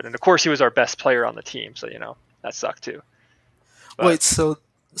until it happened. And of course he was our best player on the team. So, that sucked too. But, wait, so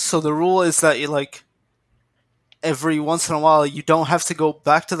the rule is that you every once in a while you don't have to go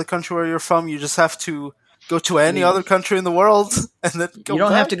back to the country where you're from. You just have to go to any other country in the world and then go You don't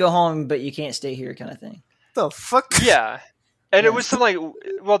back? have to go home, but you can't stay here kind of thing. The fuck? Yeah. And it was something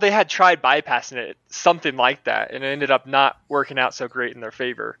they had tried bypassing it, something like that. And it ended up not working out so great in their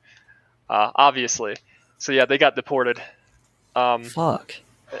favor, obviously. So yeah, they got deported. Fuck.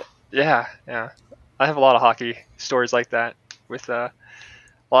 Yeah. I have a lot of hockey stories like that with a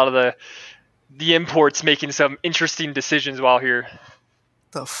lot of the the imports making some interesting decisions while here.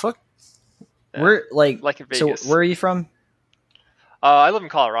 The fuck? We're like in so. Vegas. Where are you from? I live in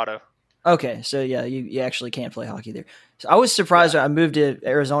Colorado. Okay, so yeah, you actually can't play hockey there. So I was surprised when I moved to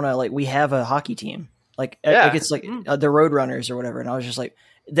Arizona. Like we have a hockey team. Like it's like the Roadrunners or whatever, and I was just like,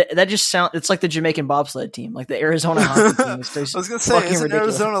 that just sound. It's like the Jamaican bobsled team, like the Arizona hockey team. I was gonna say, isn't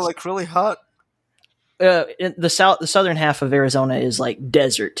ridiculous. Arizona like really hot? In the southern half of Arizona is like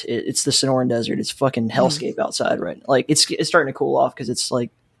desert. It's the Sonoran Desert. It's fucking hellscape outside, right? Like it's starting to cool off because it's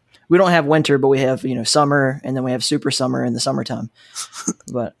like we don't have winter, but we have summer, and then we have super summer in the summertime.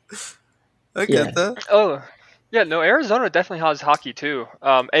 But I get that. Oh, yeah, no, Arizona definitely has hockey too.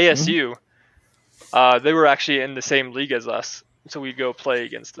 ASU, they were actually in the same league as us, so we go play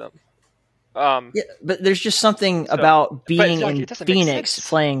against them. Yeah, but there's just something about being in Phoenix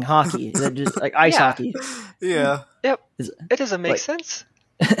playing hockey, that just, like ice hockey. Yeah. Yep. It doesn't make sense.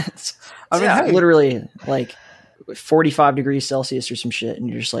 I mean, hey. Literally like 45 degrees Celsius or some shit, and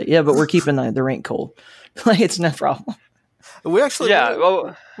you're just like, yeah, but we're keeping the rink cold. Like it's no problem. We actually,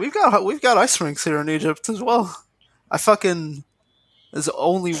 well, we've got ice rinks here in Egypt as well. There's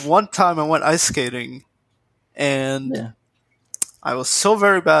only one time I went ice skating, and I was so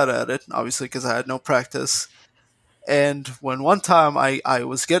very bad at it, obviously because I had no practice. And when one time I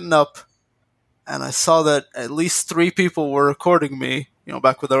was getting up, and I saw that at least 3 people were recording me,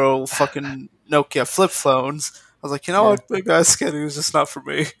 back with their old fucking Nokia flip phones. I was like, what, maybe ice skating is just not for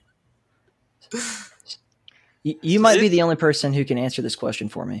me. You might be the only person who can answer this question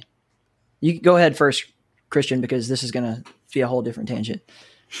for me. You go ahead first, Christian, because this is going to be a whole different tangent.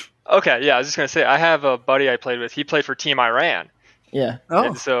 Okay, yeah, I was just going to say, I have a buddy I played with. He played for Team Iran. Yeah. Oh.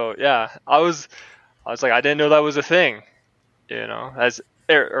 And so, yeah, I was like, I didn't know that was a thing, as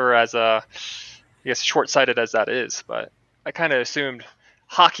I guess short-sighted as that is, but I kind of assumed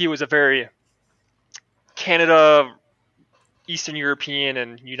hockey was a very Canada, Eastern European,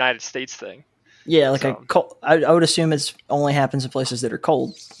 and United States thing. Yeah, like I would assume it's only happens in places that are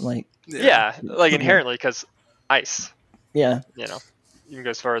cold. Like like inherently because ice. Yeah, you can go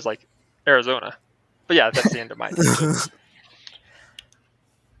as far as like Arizona, but yeah, that's the end of my.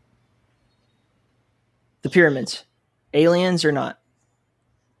 The pyramids, aliens or not?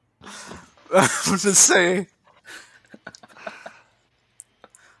 I'm gonna say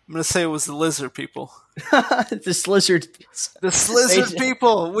it was the lizard people. The lizard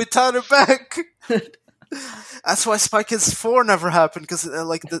people. We tied it back. That's why Spy Kids 4 never happened, because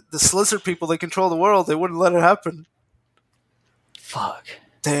like the lizard people, they control the world. They wouldn't let it happen. Fuck.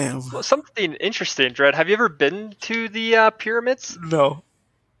 Damn. Well, something interesting, Dredd. Have you ever been to the pyramids? No.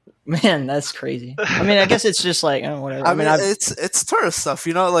 Man, that's crazy. I mean, I guess it's just like whatever. I mean it's tourist stuff,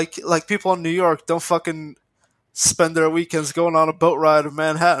 like people in New York don't fucking spend their weekends going on a boat ride in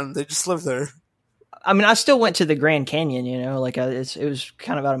Manhattan. They just live there. I mean, I still went to the Grand Canyon, like it was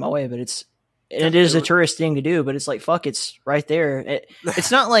kind of out of my way, but it is a tourist thing to do, but it's like, fuck, it's right there. It's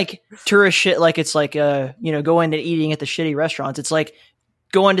not like tourist shit. Like it's like, going to eating at the shitty restaurants. It's like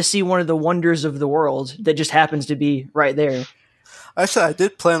going to see one of the wonders of the world that just happens to be right there. Actually, I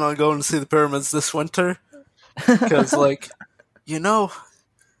did plan on going to see the pyramids this winter because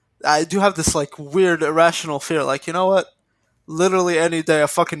I do have this like weird irrational fear. Like, you know what? Literally any day a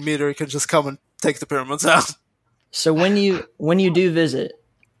fucking meteor can just come and take the pyramids out. So when you do visit,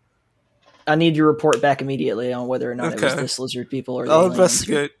 I need you to report back immediately on whether or not it was this lizard people or the I'll aliens.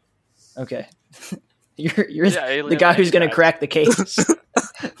 investigate. Okay. You're the guy who's going to crack the case.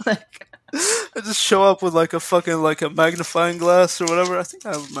 I just show up with like a fucking like a magnifying glass or whatever. I think I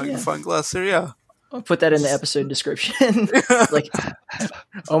have a magnifying glass here, yeah. I'll put that in the episode description. Like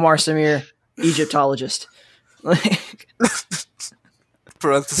Omar Samir, Egyptologist. Like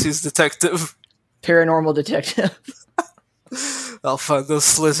parentheses detective. Paranormal detective. I'll find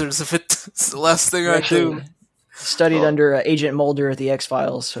those lizards if it's the last thing I do. Studied under Agent Mulder at the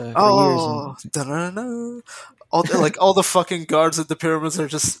X-Files for years. All the fucking guards at the pyramids are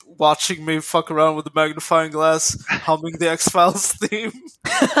just watching me fuck around with the magnifying glass, humming the X-Files theme.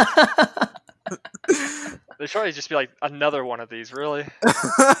 They should probably just be like, another one of these, really?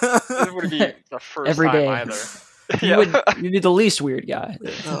 It wouldn't be the first every time day. Either. You'd be the least weird guy.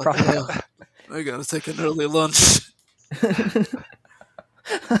 I gotta take an early lunch.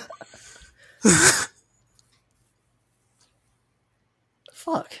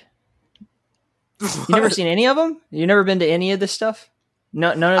 Fuck. You never seen any of them? You never been to any of this stuff?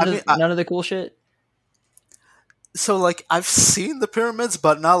 None of the cool shit? So, like, I've seen the pyramids,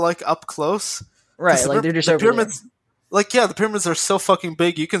 but not, like, up close. Right, like, they're just over pyramids, there. Like, yeah, the pyramids are so fucking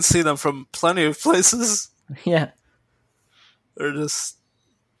big, you can see them from plenty of places. Yeah. They're just...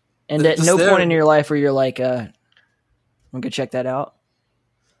 And They're at just no there. point in your life where you're like, I'm gonna check that out.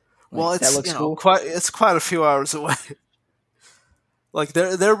 Well, Like, it's that looks cool. it's quite a few hours away. Like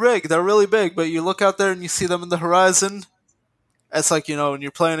they're big, they're really big, but you look out there and you see them in the horizon. It's like, when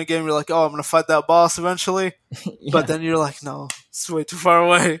you're playing a game, you're like, oh, I'm gonna fight that boss eventually. Yeah. But then you're like, no, it's way too far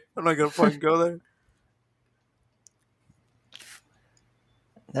away. I'm not gonna fucking go there.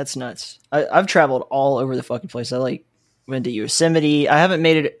 That's nuts. I've traveled all over the fucking place. I went to Yosemite. I haven't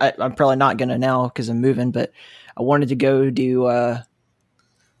made it. I'm probably not gonna now because I'm moving. But I wanted to go do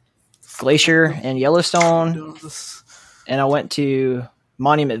Glacier and Yellowstone, Doing this. and I went to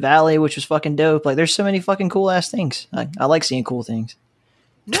Monument Valley, which was fucking dope. Like, there's so many fucking cool ass things. I like seeing cool things.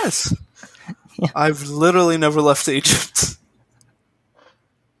 Yes. Yeah. I've literally never left Egypt.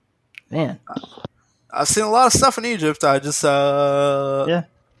 Man, I've seen a lot of stuff in Egypt. I just yeah.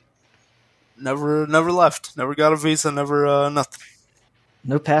 never left. Never got a visa. Never nothing.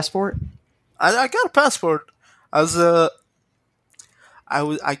 No passport. I got a passport. I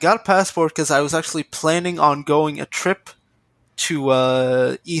got a passport because I was actually planning on going a trip to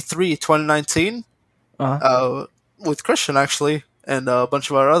E3 2019 with Christian actually and a bunch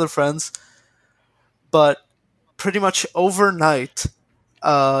of our other friends. But pretty much overnight,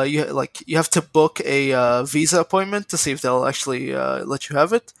 you have to book a visa appointment to see if they'll actually let you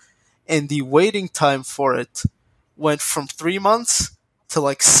have it, and the waiting time for it went from 3 months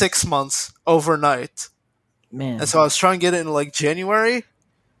to 6 months overnight. Man, And so I was trying to get it in January.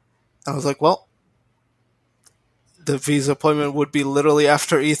 I was like, well, the visa appointment would be literally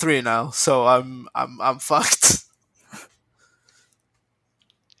after E3 now, so I'm fucked.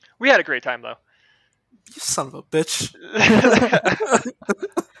 We had a great time though. You son of a bitch.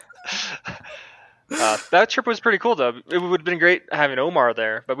 That trip was pretty cool though. It would have been great having Omar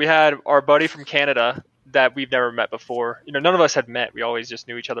there, but we had our buddy from Canada that we've never met before. None of us had met. We always just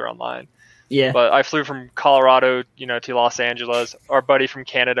knew each other online. yeah. But I flew from Colorado, to Los Angeles. Our buddy from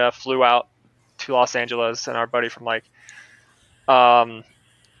Canada flew out to Los Angeles, and our buddy from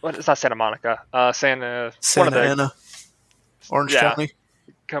it's not Santa Monica, Santa Ana, Orange Yeah. County.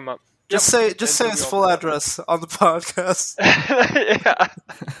 come up. Just say his full address on the podcast. Yeah,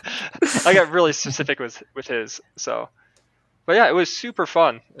 I got really specific with his. So, but yeah, it was super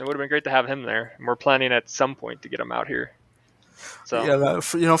fun. It would have been great to have him there, and we're planning at some point to get him out here. So Yeah,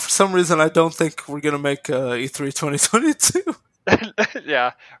 for some reason I don't think we're gonna make E3 2022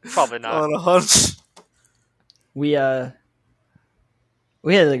 yeah, probably not. on a hunch. We had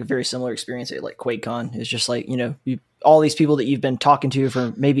a very similar experience at QuakeCon. It's just all these people that you've been talking to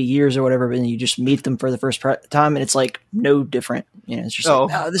for maybe years or whatever, and you just meet them for the first time, and it's no different. It's just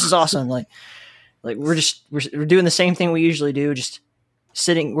this is awesome. We're doing the same thing we usually do, just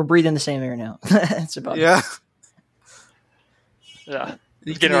sitting. We're breathing the same air now. That's about it. Yeah. Yeah,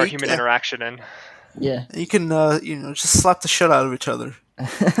 You getting can- our you human can- interaction in. Yeah. You can just slap the shit out of each other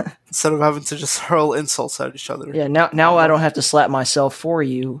instead of having to just hurl insults at each other. Yeah. Now I don't have to slap myself for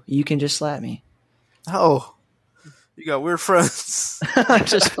you. You can just slap me. Oh, you got weird friends. I'm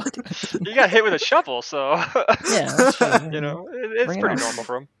just You got hit with a shovel, so yeah. That's fine. it's Bring it pretty on. normal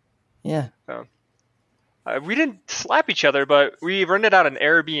for him. Yeah. We didn't slap each other, but we rented out an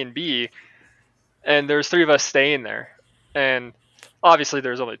Airbnb, and there's 3 of us staying there. And obviously,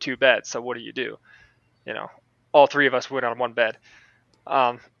 there's only 2 beds, so what do? All 3 of us went on one bed.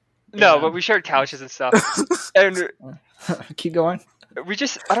 No, but we shared couches and stuff. And Keep going.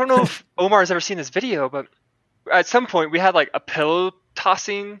 I don't know if Omar's ever seen this video, but at some point we had a pillow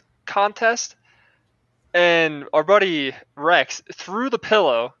tossing contest, and our buddy Rex threw the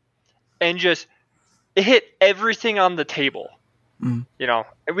pillow and it hit everything on the table. Mm.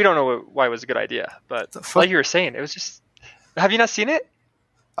 And we don't know why it was a good idea, but like you were saying, it was just. Have you not seen it?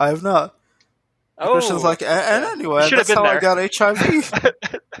 I have not. Oh, Christian's like, and anyway, You should have that's been how I there. got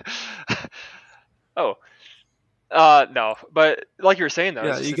HIV. Oh, no, but like you were saying though,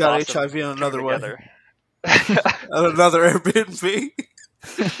 Yeah, it's you just got awesome HIV in coming another way. together. At another Airbnb.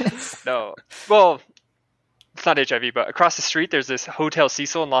 No, well, it's not HIV, but across the street there's this Hotel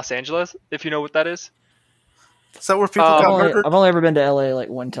Cecil in Los Angeles. If you know what that is. Is that where people Um, got murdered? I've only ever been to LA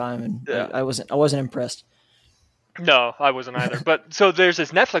one time, and Yeah. I wasn't impressed. No, I wasn't either. But so there's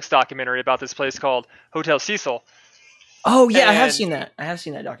this Netflix documentary about this place called Hotel Cecil. Oh yeah, I have And- seen that. I have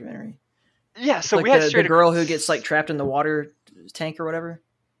seen that documentary. Yeah, so Like we had the straight girl who gets trapped in the water tank or whatever.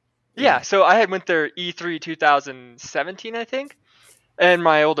 Yeah, so I had went there E3 2017, I think, and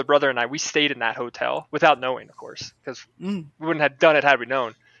my older brother and we stayed in that hotel without knowing, of course, because we wouldn't have done it had we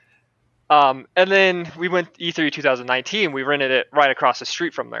known. And then we went E3 2019. We rented it right across the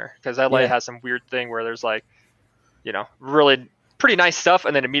street from there because LA Yeah. has some weird thing where there's really pretty nice stuff,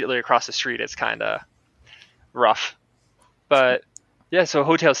 and then immediately across the street it's kind of rough. But yeah, so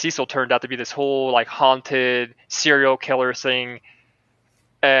Hotel Cecil turned out to be this whole like haunted serial killer thing,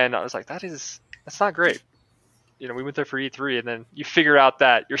 and I was like, that's not great. You know, we went there for E3, and then you figure out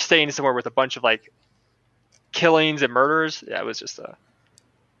that you're staying somewhere with a bunch of like killings and murders. Yeah, it was just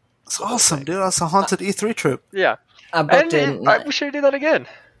It's awesome, dude. That's a haunted E3 trip. yeah. I booked We should do that again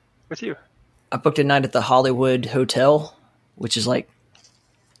with you. I booked a night at the Hollywood Hotel, which is like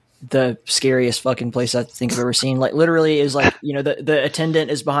the scariest fucking place I think I've ever seen. Like literally is like, you know, the attendant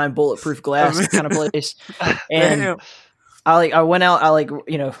is behind bulletproof glass kind of place. And Damn. I went out,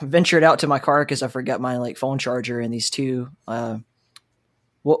 you know, ventured out to my car because I forgot my like phone charger, and these two,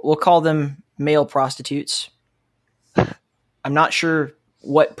 we'll call them male prostitutes. I'm not sure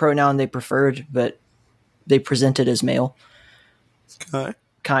what pronoun they preferred, but they presented as male. Okay.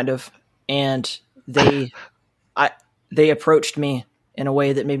 Kind of. And they approached me in a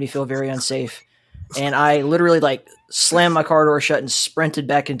way that made me feel very unsafe. And I literally like slammed my car door shut and sprinted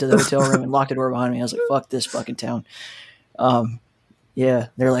back into the hotel room and locked the door behind me. I was like, fuck this fucking town. Yeah.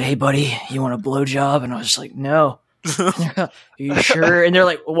 They're like, hey buddy, you want a blowjob? And I was just like, no. Are you sure? And they're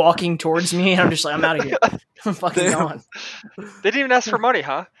like walking towards me, and I'm just like, I'm out of here. I'm fucking gone. They didn't even ask for money,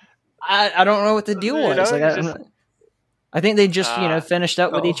 huh? I don't know what the deal was. know, Like, I think they just finished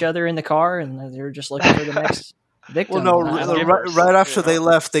up with each other in the car, and they were just looking for the next victim. Well, no, right after they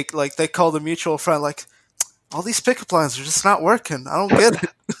left, they called a mutual friend, like, all these pickup lines are just not working. I don't get it.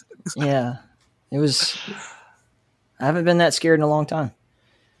 Yeah, it was. I haven't been that scared in a long time.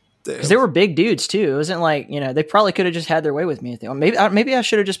 Damn. Because they were big dudes too. It wasn't like, you know, they probably could have just had their way with me. Maybe I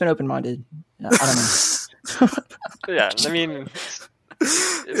should have just been open minded. I don't know. Yeah, I mean,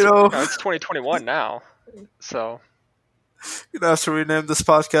 You know, it's 2021 now, so you're gonna have to rename this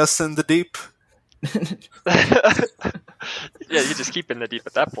podcast "In the Deep." yeah, you just keep in the deep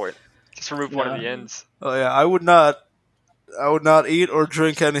at that point. Just remove one of the ends. Oh yeah, I would not eat or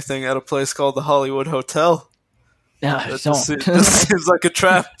drink anything at a place called the Hollywood Hotel. No, That don't. just seems like a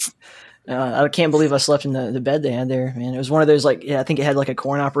trap. I can't believe I slept in the bed they had there, man. It was one of those like, I think it had like a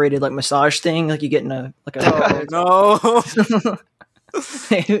corn operated like massage thing, like you get in a Oh no.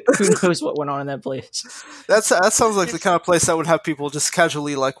 Who knows what went on in that place? That sounds like the kind of place that would have people just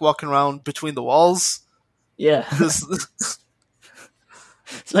casually like walking around between the walls. Yeah, Just-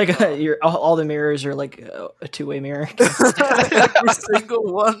 it's like all the mirrors are like a two-way mirror. every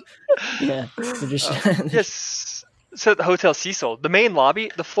single one. Yeah, they're just Yes. So at the Hotel Cecil, the main lobby,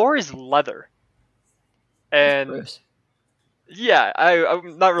 the floor is leather, and gross. yeah,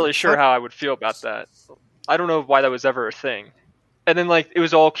 I'm not really sure how I would feel about that. I don't know why that was ever a thing. And then like it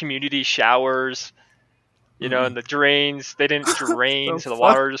was all community showers, you know, and the drains, they didn't drain, so the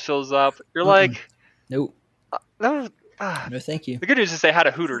water just fills up. You're like, Nope. no. No, thank you. The good news is they had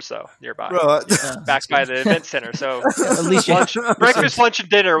a Hooters though nearby, Bro, back by the event center. So At least breakfast, lunch, and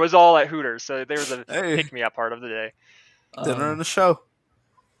dinner was all at Hooters. So they were the Hey. pick-me-up part of the day. dinner and a show.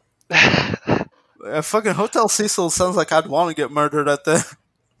 Fucking Hotel Cecil sounds like I'd want to get murdered at that.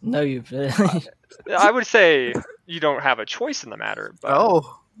 No, you. I would say you don't have a choice in the matter, but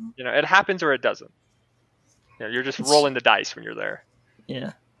Oh. you know, it happens or it doesn't. You know, you're just rolling the dice when you're there.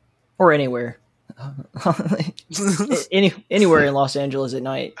 Yeah, or anywhere. Anywhere in Los Angeles at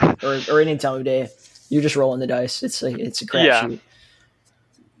night or any time of day, you're just rolling the dice. It's a crapshoot.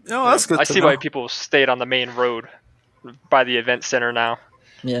 No, that's good I to see know. why people stayed on the main road by the event center now.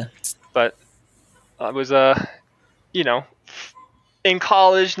 Yeah. But I was you know, in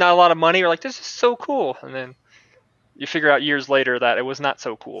college, not a lot of money. You're like, this is so cool, and then you figure out years later that it was not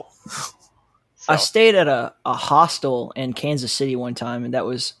so cool. I So, stayed at a hostel in Kansas City one time, and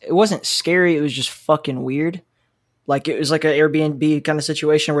it wasn't scary. It was just fucking weird. Like it was like an Airbnb kind of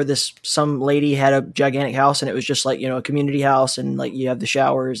situation where some lady had a gigantic house, and it was just like, you know, a community house, and like you have the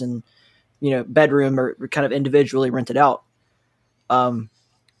showers and, you know, bedroom or kind of individually rented out.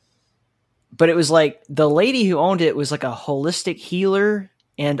 But it was like the lady who owned it was like a holistic healer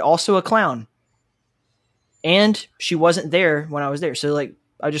and also a clown. And she wasn't there when I was there. So like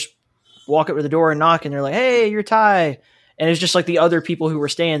I just walk up to the door and knock, and they're like, hey, you're Ty. And it's just like the other people who were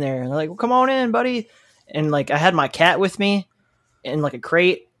staying there. And they're like, well, come on in, buddy. And like I had my cat with me in like a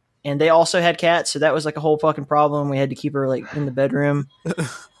crate, and they also had cats. So that was like a whole fucking problem. We had to keep her like in the bedroom.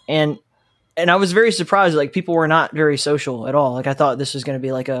 And I was very surprised. Like people were not very social at all. Like I thought this was going to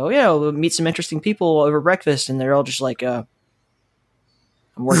be like, we'll meet some interesting people over breakfast. And they're all just like, I'm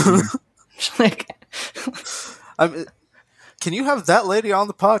working here. Just like, Can you have that lady on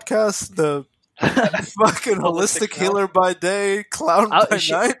the podcast? The Fucking holistic healer by day, clown by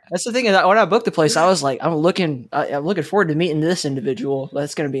night. That's the thing. When I booked the place, I was like, I'm looking forward to meeting this individual.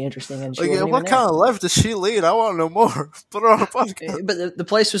 That's going to be interesting. And what kind of life does she lead? I want to know more. Put her on a podcast. But the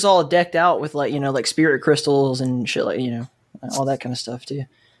place was all decked out with like spirit crystals and shit, like all that kind of stuff too.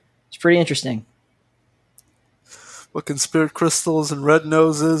 It's pretty interesting. Fucking spirit crystals and red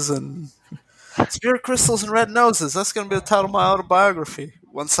noses and spirit crystals and red noses. That's going to be the title of my autobiography.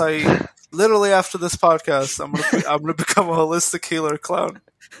 Once literally after this podcast, I'm gonna become a holistic healer clown.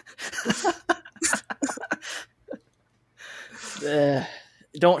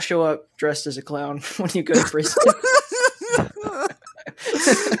 Don't show up dressed as a clown when you go to prison.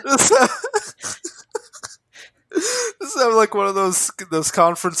 Just have like one of those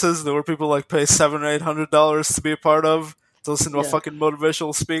conferences where people like pay $700 or $800 to be a part of, to listen to a fucking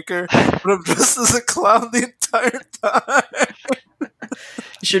motivational speaker, but I'm dressed as a clown the entire time.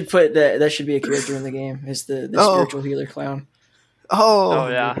 You should put that should be a character in the game. Is the spiritual healer clown. Oh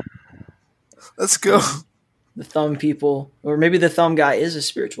yeah. Let's go. The thumb people, or maybe the thumb guy is a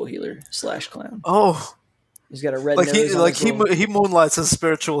spiritual healer / clown. Oh, he's got a red nose. He moonlights as a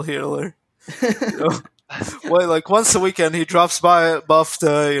spiritual healer. Well, like once a weekend he drops by Buff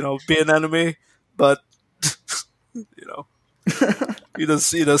to be an enemy, but he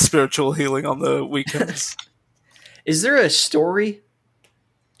does spiritual healing on the weekends. Is there a story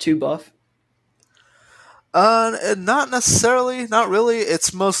to Buff? Not necessarily, not really.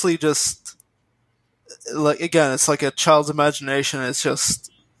 It's mostly just it's like a child's imagination. It's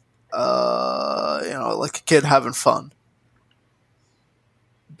just like a kid having fun.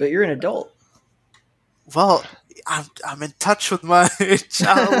 But you're an adult. Well, I'm in touch with my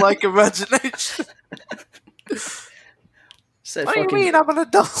childlike imagination. What do you mean I'm an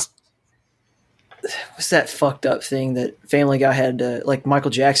adult? What's that fucked up thing that Family Guy had, like Michael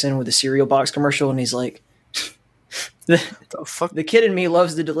Jackson with the cereal box commercial, and he's like, the kid in me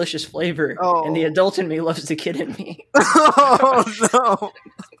loves the delicious flavor, and the adult in me loves the kid in me. Oh, no.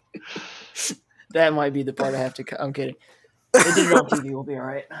 That might be the part I have to cut. I'm kidding. They did it on TV. We'll be all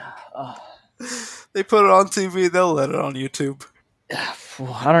right. They put it on TV. They'll let it on YouTube.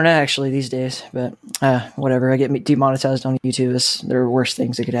 I don't know, actually, these days. But whatever. I get demonetized on YouTube. There are worse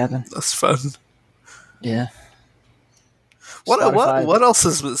things that could happen. That's fun. Yeah. What else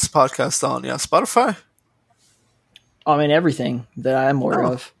is this podcast on? Yeah, Spotify? I mean, everything that I'm aware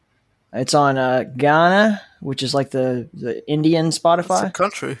of. It's on Ghana, which is like the Indian Spotify. It's a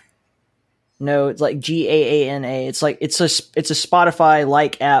country. No, it's like GAANA. It's like it's a Spotify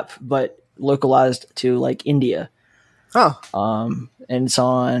like app, but localized to like India. Oh. And it's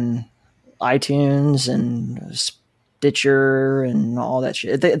on iTunes and Stitcher and all that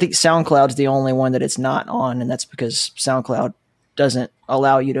shit. I think SoundCloud's the only one that it's not on, and that's because SoundCloud doesn't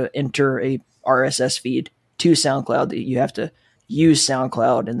allow you to enter a RSS feed to SoundCloud. That you have to use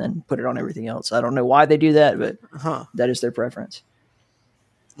SoundCloud and then put it on everything else. I don't know why they do that, but that is their preference.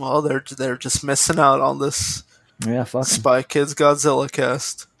 Well, they're just missing out on this. Yeah, fuck Spy Kids Godzilla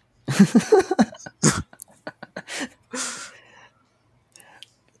cast.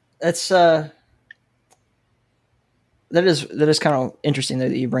 That's that is kind of interesting though,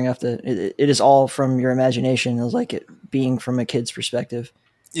 that you bring up that it is all from your imagination. It was like it being from a kid's perspective.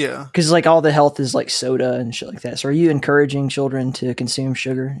 Yeah, because like all the health is like soda and shit like that. So are you encouraging children to consume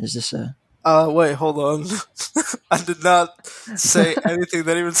sugar? Is this a wait, hold on. I did not say anything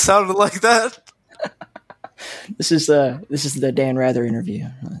that even sounded like that. This is the Dan Rather interview.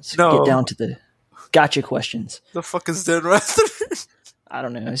 Let's get down to the gotcha questions. The fuck is Dan Rather? I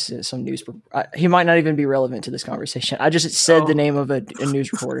don't know. It's some news. He might not even be relevant to this conversation. I just said the name of a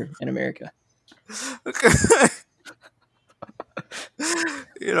news reporter in America. Okay.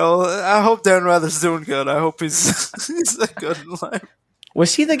 I hope Dan Rather's doing good. I hope he's good in life.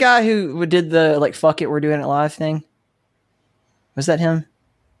 Was he the guy who did the like "fuck it, we're doing it live" thing? Was that him?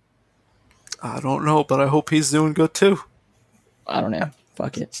 I don't know, but I hope he's doing good too. I don't know.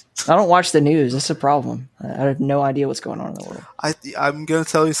 Fuck it. I don't watch the news. That's a problem. I have no idea what's going on in the world. I'm going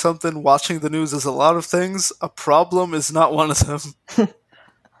to tell you something. Watching the news is a lot of things. A problem is not one of them.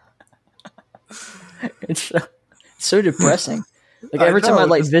 It's so depressing. Like every time I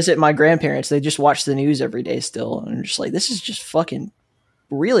like visit my grandparents, they just watch the news every day still. And I'm just like, this is just fucking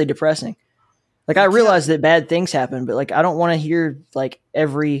really depressing. Like I realize that bad things happen, but like I don't want to hear like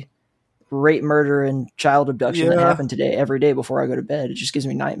every rape, murder, and child abduction that happened today every day before I go to bed. It just gives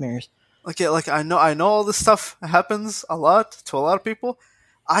me nightmares. Like I know all this stuff happens a lot to a lot of people.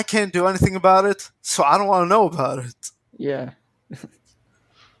 I can't do anything about it, so I don't want to know about it. Yeah.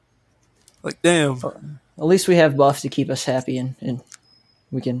 Like damn. At least we have Buff to keep us happy, and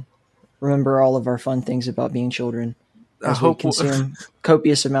we can remember all of our fun things about being children I as we hope consume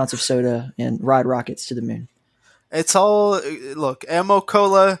copious amounts of soda and ride rockets to the moon. it's all look Ammo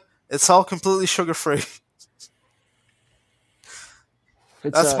Cola. It's all completely sugar free.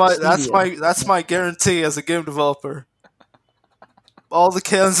 It's, That's my guarantee as a game developer. All the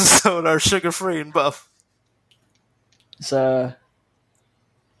cans of soda are sugar free and buff. It's like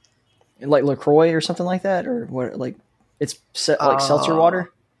LaCroix or something like that, or what? Like it's like seltzer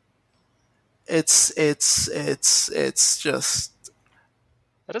water. It's just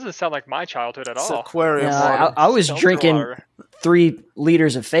That doesn't sound like my childhood at it's all. aquarium Yeah, water. I was Seltzer drinking water. 3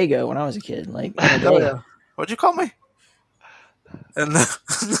 liters of Faygo when I was a kid. Like, in a day. Oh, yeah. What'd you call me? And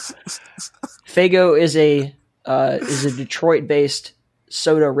Faygo is a Detroit-based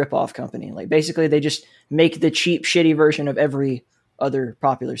soda ripoff company. Like, basically, they just make the cheap, shitty version of every other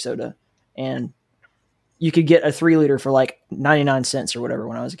popular soda, and you could get a 3 liter for like 99 cents or whatever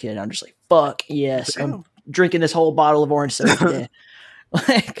when I was a kid. I'm just like, fuck yes, I'm drinking this whole bottle of orange soda today.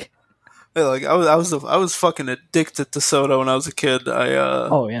 Like, yeah, like I was fucking addicted to soda when I was a kid.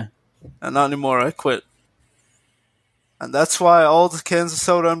 oh yeah, And not anymore. I quit. And that's why all the cans of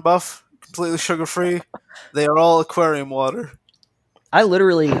soda and Buff, completely sugar-free, they are all aquarium water. I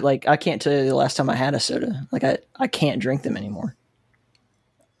literally, like, I can't tell you the last time I had a soda. Like, I can't drink them anymore.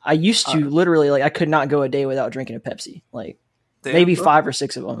 I used to literally, like, I could not go a day without drinking a Pepsi. Like, Damn, maybe bro. 5 or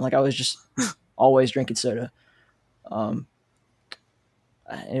 6 of them. Like, I was just always drinking soda.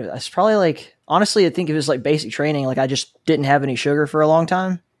 It's probably, like, honestly, I think it was, like, basic training. Like, I just didn't have any sugar for a long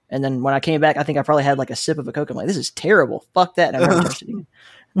time. And then when I came back, I think I probably had, like, a sip of a Coke. I'm like, this is terrible. Fuck that. And I never touched it again.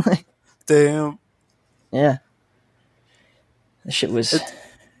 Like, Damn. yeah. That shit was... It's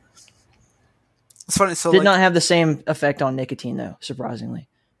funny. So Did not have the same effect on nicotine, though, surprisingly.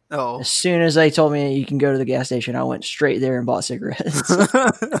 Oh. As soon as they told me you can go to the gas station, I went straight there and bought cigarettes.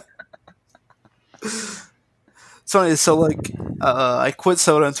 It's funny. So like, I quit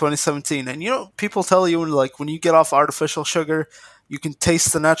soda in 2017, and you know, people tell you when you get off artificial sugar, you can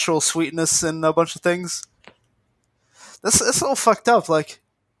taste the natural sweetness in a bunch of things. That's all fucked up. Like,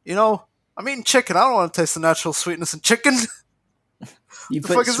 you know, I'm eating chicken. I don't want to taste the natural sweetness in chicken. You The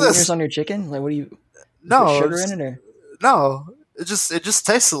put fuck is sweeteners this? on your chicken? Like, what do you No, put sugar it's- in it? Or? No, it just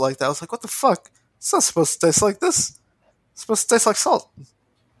tasted like that. I was like, what the fuck? It's not supposed to taste like this. It's supposed to taste like salt,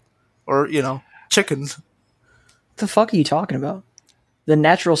 or you know, chicken. What the fuck are you talking about? The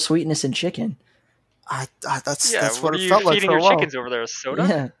natural sweetness in chicken. That's Yeah, what what are it you felt like feeding for a your while. chickens over there? Soda?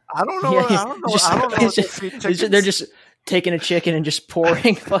 Yeah. I don't know. Yeah, I don't know. just- I don't know. it's What just- they feed it's chickens. just- they're just taking a chicken and just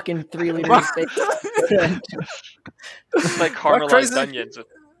pouring fucking 3 liters of fake soda. Like Am I caramelized crazy? onions. With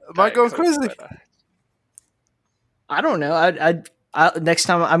Am I Diet going Coke, crazy? but, I don't know. I next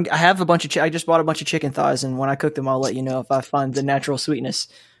time I have a bunch of I just bought a bunch of chicken thighs, and when I cook them, I'll let you know if I find the natural sweetness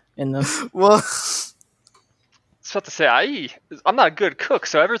in them. Well, I was about to say, I'm not a good cook,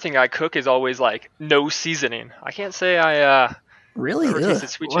 so everything I cook is always like no seasoning. I can't say I Really? ever Ugh. tasted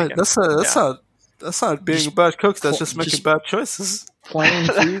sweet wait, chicken. that's not being a bad cook. That's just making just- bad choices. Plain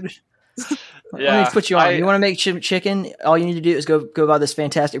food. Yeah, Let me put you on. You want to make chicken? All you need to do is go buy this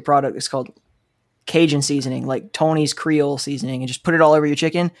fantastic product. It's called Cajun seasoning, like Tony's Creole seasoning, and just put it all over your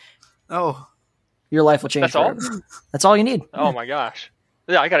chicken. Oh, Your life will change. That's all? forever. That's all you need. Oh my gosh.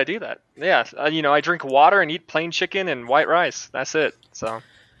 Yeah, I got to do that. Yeah, you know, I drink water and eat plain chicken and white rice. That's it. So,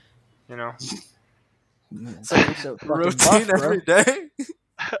 you know, So fucking routine buff, bro. every day.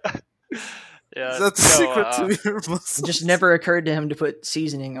 yeah. Is that the secret to your muscle? It just never occurred to him to put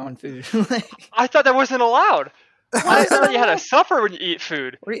seasoning on food. Like, I thought that wasn't allowed. I thought you had to suffer when you eat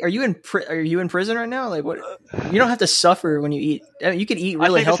food. are you in prison right now? Like what? You don't have to suffer when you eat. I mean, you could eat I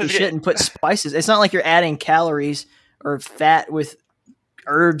really think this healthy is shit and put spices. It's not like you're adding calories or fat with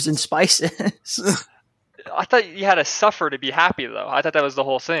herbs and spices. I thought you had to suffer to be happy, though. I thought that was the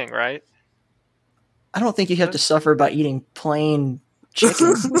whole thing, right? I don't think you have to suffer by eating plain chicken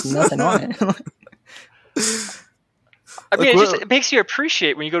with nothing on it. I mean, Look, it makes you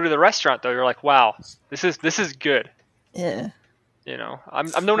appreciate when you go to the restaurant, though. You're like, wow, this is good. Yeah. You know, I'm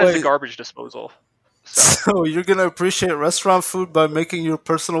known as the Wait. garbage disposal. So So you're gonna appreciate restaurant food by making your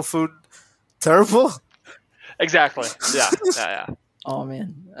personal food terrible? exactly, yeah. Oh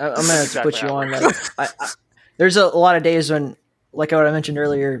man, I'm gonna have to put Exactly you how on. it Like, there's a lot of days when, like what I mentioned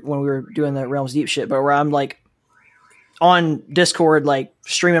earlier, when we were doing the Realms Deep shit, but where I'm like on Discord, like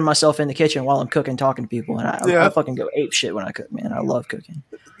streaming myself in the kitchen while I'm cooking, talking to people, and I fucking go ape shit when I cook. Man, I love cooking.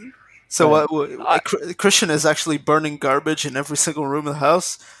 So Christian is actually burning garbage in every single room of the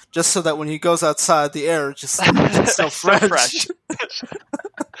house, just so that when he goes outside, the air just it's so So fresh.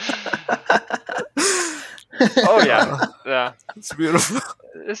 Oh yeah, yeah. It's beautiful.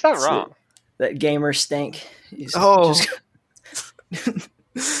 Is that wrong? That gamer stink.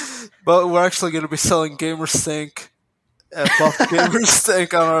 But we're actually going to be selling Gamer Stink at Buff Gamer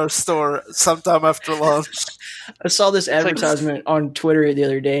Stink on our store sometime after launch. I saw this advertisement on Twitter the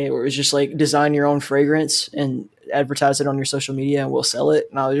other day where it was just like, design your own fragrance and advertise it on your social media and we'll sell it.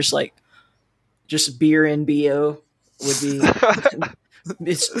 And I was just like, just beer and BO would be,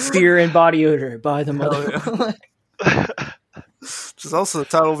 it's beer and body odor by the mother. Yeah. Which is also the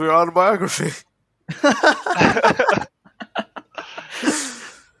title of your autobiography.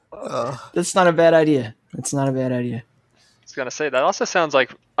 That's not a bad idea. That's not a bad idea. I was gonna say that also sounds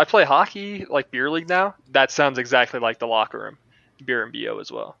like I play hockey, like beer league now. That sounds exactly like the locker room, beer and BO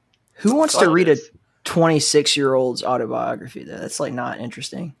as well. Who wants to read a 26-year-old's autobiography? That's like not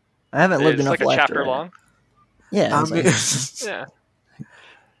interesting. I haven't lived enough life. It's like a chapter long. Yeah. I mean, yeah.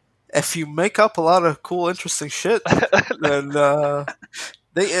 If you make up a lot of cool, interesting shit, then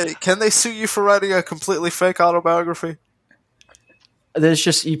can they sue you for writing a completely fake autobiography? There's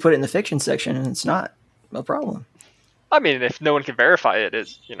just, you put it in the fiction section and it's not a problem. I mean, if no one can verify it,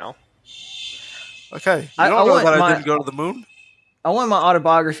 it's, you know. Okay. You don't know that I didn't go to the moon? I want my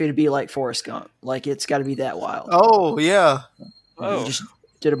autobiography to be like Forrest Gump. Like, it's got to be that wild. Oh, yeah. He just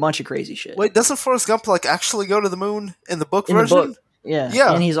did a bunch of crazy shit. Wait, doesn't Forrest Gump like actually go to the moon in the book version? The book.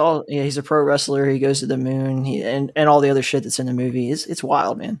 Yeah. And he's a pro wrestler. He goes to the moon. And all the other shit that's in the movie. It's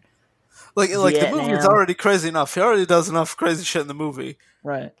wild, man. Like the movie is already crazy enough. He already does enough crazy shit in the movie.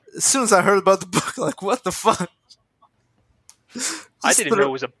 Right. As soon as I heard about the book, like, what the fuck? I didn't know it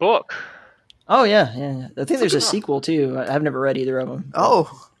was a book. Oh, yeah. I think there's a sequel, too. I've never read either of them.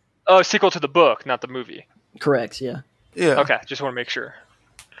 Oh, sequel to the book, not the movie. Correct, yeah. Yeah. Okay, just want to make sure.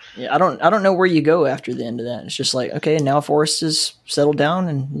 Yeah, I don't know where you go after the end of that. It's just like, okay, now Forrest is settled down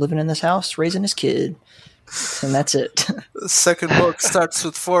and living in this house, raising his kid. And that's it. The second book starts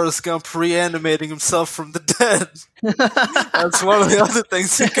with Forrest Gump reanimating himself from the dead. That's one of the other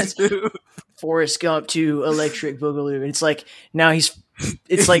things he can do. Forrest Gump 2 Electric Boogaloo. It's like, now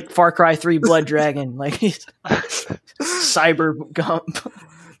it's like Far Cry 3 Blood Dragon. Like, he's Cyber Gump.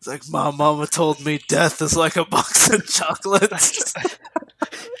 It's like, my mama told me death is like a box of chocolates.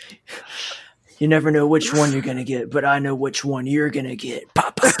 You never know which one you're going to get, but I know which one you're going to get.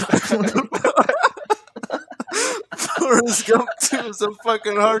 Pop, pop, pop. Forrest Gump 2 is a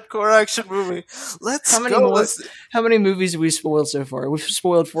fucking hardcore action movie. How many movies have we spoiled so far? We've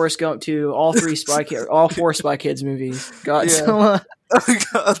spoiled Forrest Gump 2, all four Spy Kids movies. Godzilla. Yeah.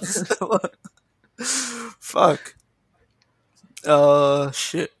 Godzilla. Fuck.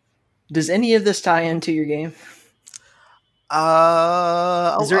 Shit. Does any of this tie into your game?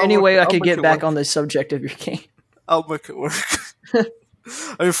 Is there any way way I could get back on the subject of your game? I'll make it work.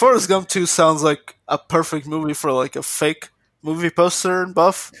 I mean, Forrest Gump 2 sounds like a perfect movie for like a fake movie poster and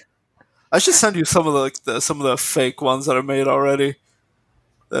buff. I should send you some of the fake ones that are made already.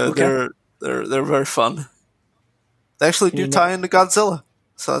 Okay. They're very fun. They actually do tie into Godzilla,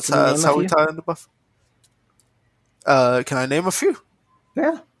 so that's how we tie into buff. Can I name a few?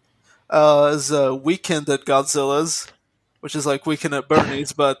 Yeah. Is Weekend at Godzilla's, which is like Weekend at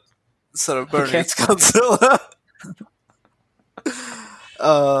Bernie's, but instead of Bernie, it's Godzilla.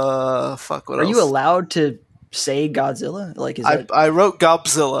 Fuck. What Are else? you allowed to say Godzilla? Like, I wrote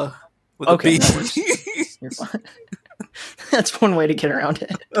Gobzilla with a B. No you're fine. That's one way to get around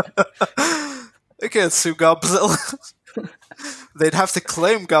it. They can't sue Gobzilla. They'd have to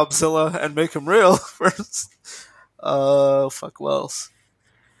claim Gobzilla and make him real first. Fuck. What else?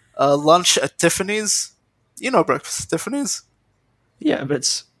 Lunch at Tiffany's. You know Breakfast at Tiffany's. Yeah, but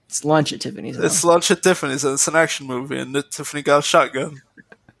it's lunch at Tiffany's. It's lunch at Tiffany's, and it's an action movie, and Tiffany got a shotgun.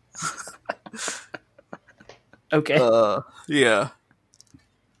 Okay. Yeah.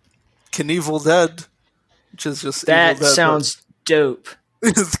 Knievel Dead, which is just that Evil Dead, sounds dope.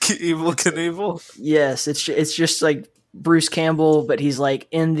 Evil Knievel. Yes, it's just like Bruce Campbell, but he's like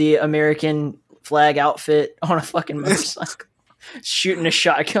in the American flag outfit on a fucking motorcycle, shooting a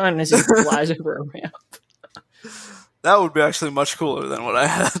shotgun as he flies over a ramp. That would be actually much cooler than what I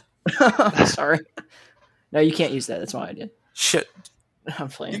had. Sorry. No, you can't use that. That's my idea. Shit. I'm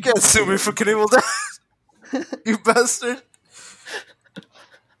playing. You can't sue me for Knievel Dead. You bastard.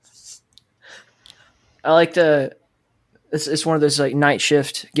 I like to... It's one of those like night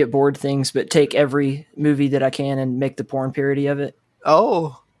shift, get bored things, but take every movie that I can and make the porn parody of it.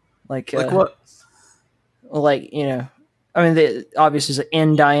 Oh. Like what? Like, you know... I mean, obviously, it's like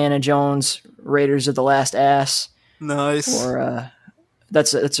Indiana Jones, Raiders of the Last Ass. Nice. Or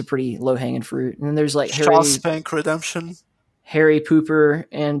that's a pretty low hanging fruit. And then there's like Shawshank Redemption, Harry Pooper,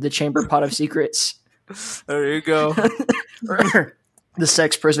 and the Chamber Pot of Secrets. There you go. the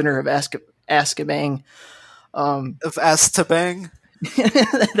sex prisoner of Azkaban. Of Aztabang.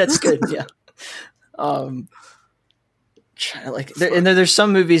 That's good. Yeah. There's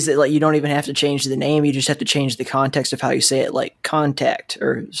some movies that like you don't even have to change the name; you just have to change the context of how you say it, like Contact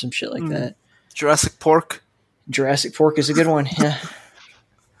or some shit like that. Jurassic Pork. Jurassic Pork is a good one. Yeah.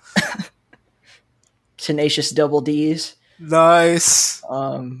 Tenacious Double D's. Nice.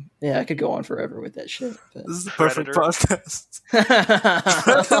 Yeah, I could go on forever with that shit. But. This is the perfect Predator. podcast.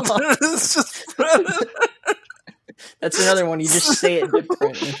 Predator is just Predator. That's another one. You just say it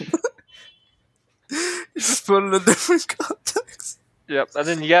differently. You just put it in a different context. Yep, and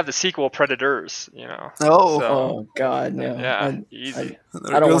then you have the sequel, Predators. You know. Oh, So, Oh God, no. yeah, easy.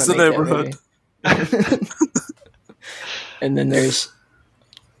 there I don't goes the wanna make that neighborhood. And then there's,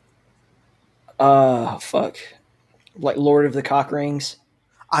 fuck, like Lord of the Cock Rings.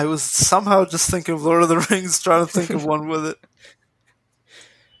 I was somehow just thinking of Lord of the Rings, trying to think of one with it.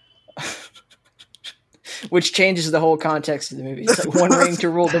 Which changes the whole context of the movie. It's like one ring to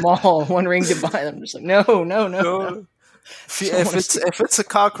rule them all, one ring to buy them. Just like no. No. If it's a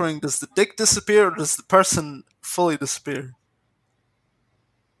cock ring, does the dick disappear or does the person fully disappear?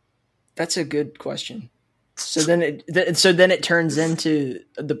 That's a good question. So then it turns into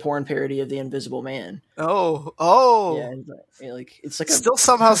the porn parody of The Invisible Man. Oh. Yeah, it's like Still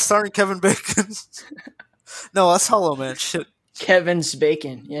somehow starring Kevin Bacon. No, that's Hollow Man. Shit. Kevin's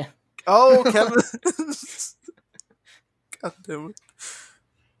Bacon. Yeah. Oh, Kevin. God damn it.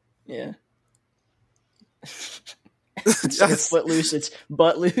 Yeah. Instead of Footloose, it's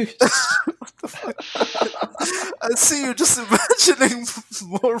Butt Loose. I see you just imagining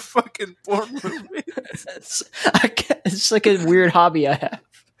more fucking porn movies. It's like a weird hobby I have.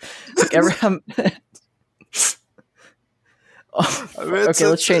 Like every time. Okay,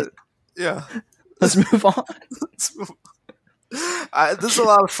 let's change. Yeah. Let's move on. Let's move on. This is a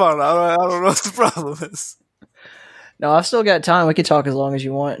lot of fun. I don't know what the problem is. No, I've still got time. We can talk as long as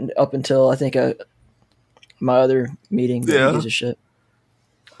you want up until I think my other meeting. Yeah. Gives a shit.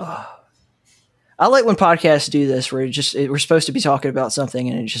 I like when podcasts do this, where we're supposed to be talking about something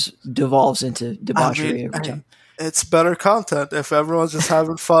and it just devolves into debauchery every time. It's better content if everyone's just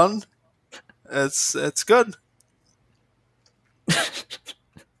having fun. It's good.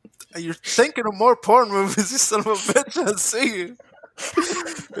 You're thinking of more porn movies, you son of a bitch. I see you.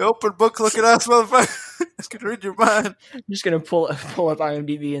 You open book looking ass motherfucker. I can read your mind. I'm just gonna pull up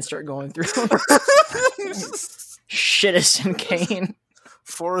IMDb and start going through them. Citizen Kane.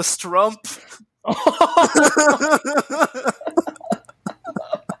 Forrest Rump.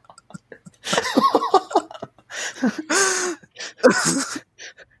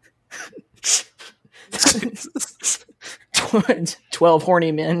 Jesus. 12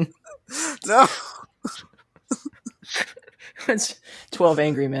 horny men. No. It's 12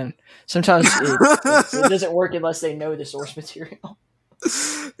 angry men. Sometimes it doesn't work unless they know the source material.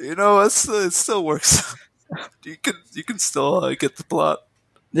 You know, it still works. You can still get the plot.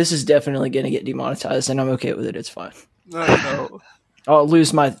 This is definitely going to get demonetized, and I'm okay with it. It's fine. No. I'll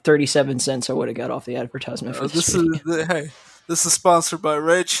lose my 37 cents I would have got off the advertisement for this video. This is sponsored by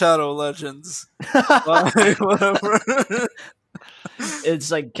Raid Shadow Legends. Whatever.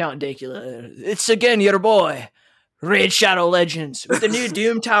 It's like Count Dacula. It's again your boy, Raid Shadow Legends, with the new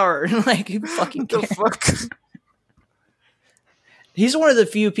Doom Tower. Like, who fucking cares? The fuck? He's one of the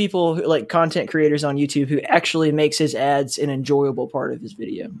few people, like content creators on YouTube, who actually makes his ads an enjoyable part of his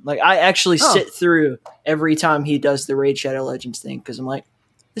video. Like, I actually sit through every time he does the Raid Shadow Legends thing because I'm like,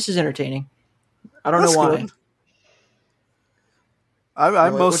 this is entertaining. I don't know why. Good. I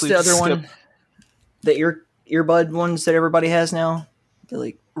mostly what's the other one? The earbud ones that everybody has now. They're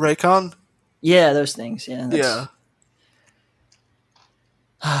like Raycon. Yeah, those things. Yeah. Yeah.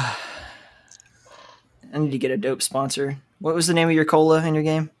 I need to get a dope sponsor. What was the name of your cola in your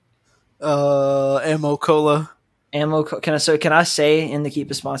game? Ammo Cola. Can I say in the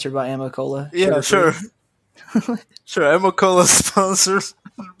Keep is sponsored by Ammo Cola? Yeah, sure. Sure, Ammo Cola sponsored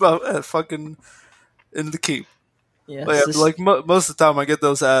by fucking in the Keep. Yeah, most of the time I get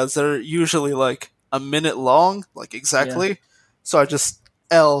those ads. They're usually like a minute long, like exactly. Yeah. So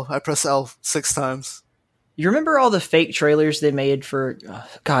I press L 6 times. You remember all the fake trailers they made for?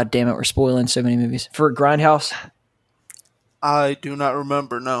 God damn it, we're spoiling so many movies for Grindhouse. I do not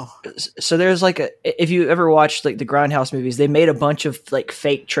remember. No. So there's if you ever watched like the Grindhouse movies, they made a bunch of like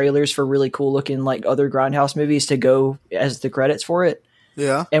fake trailers for really cool looking like other Grindhouse movies to go as the credits for it.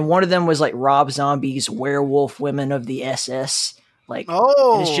 Yeah. And one of them was like Rob Zombie's Werewolf Women of the SS. Like,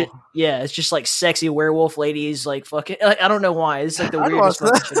 it's just like sexy werewolf ladies, like fucking. Like, I don't know why. It's like the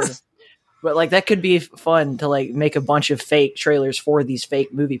weirdest. But like that could be fun to like make a bunch of fake trailers for these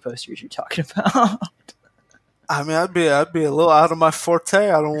fake movie posters you're talking about. I mean, I'd be a little out of my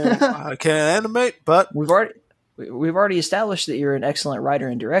forte. I can't animate, but we've already established that you're an excellent writer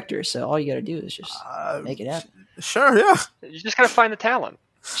and director. So all you got to do is just make it happen. Sure, yeah. You just got to find the talent.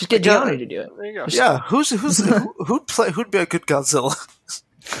 Just get Gianni to do it. There you go. Yeah, who'd be a good Godzilla?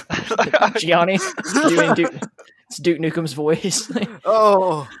 Gianni doing Duke Nukem's voice.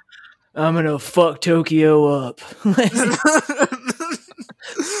 Oh, I'm gonna fuck Tokyo up.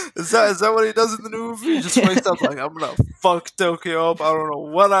 Is that what he does in the new movie? He just wakes up like, I'm gonna fuck Tokyo up. I don't know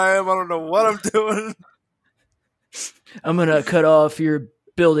what I am. I don't know what I'm doing. I'm gonna cut off your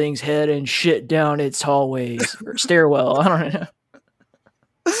building's head and shit down its hallways or stairwell. I don't know.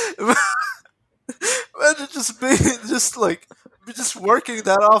 Imagine just working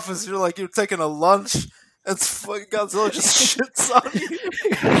that office. You're taking a lunch, and fucking Godzilla just shits on you.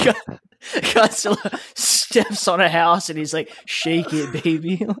 Godzilla steps on a house and he's like, "Shake it,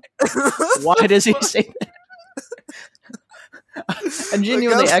 baby." Why does he say that? I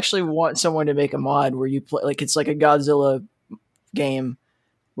genuinely actually want someone to make a mod where you play it's like a Godzilla game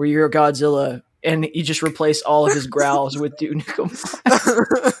where you're a Godzilla and you just replace all of his growls with Duke Nukem.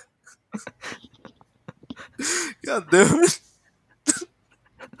 God damn it.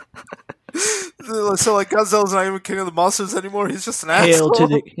 So Godzilla's not even king of the monsters anymore. He's just an asshole.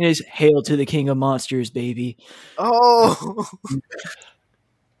 Hail to the king of monsters, baby. Oh.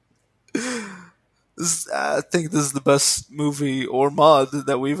 I think this is the best movie or mod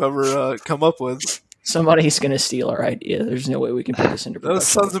that we've ever come up with. Somebody's gonna steal our idea. There's no way we can put this into production. Those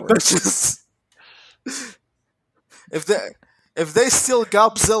sons of bitches. If they steal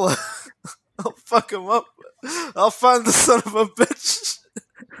Godzilla, I'll fuck them up. I'll find the son of a bitch.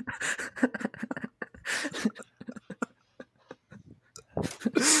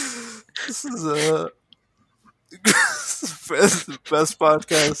 This is the best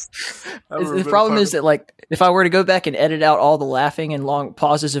podcast. The problem is that if I were to go back and edit out all the laughing and long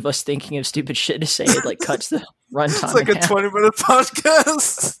pauses of us thinking of stupid shit to say, it cuts the runtime. It's like a 20-minute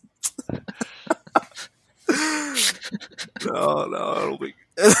podcast. No,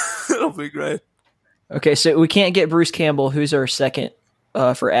 it'll be great. Okay, so we can't get Bruce Campbell. Who's our second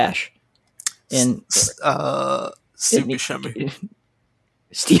for Ash? And Steve Buscemi.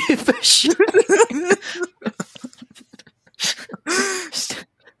 Steve Buscemi.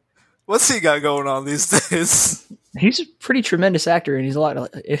 What's he got going on these days? He's a pretty tremendous actor, and he's in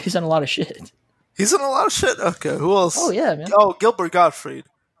a lot of shit. He's in a lot of shit. Okay, who else? Oh yeah, man. Oh, Gilbert Gottfried.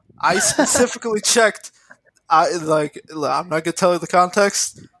 I specifically checked. I'm not gonna tell you the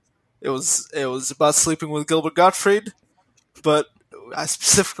context. It was about sleeping with Gilbert Gottfried, but I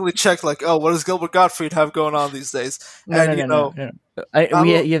specifically checked what does Gilbert Gottfried have going on these days? No.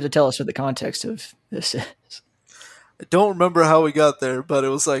 You have to tell us what the context of this is. I don't remember how we got there, but it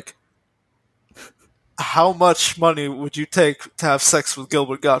was how much money would you take to have sex with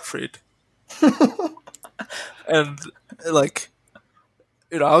Gilbert Gottfried? And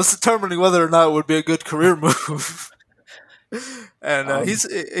I was determining whether or not it would be a good career move. And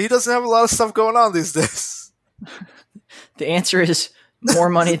he doesn't have a lot of stuff going on these days. The answer is more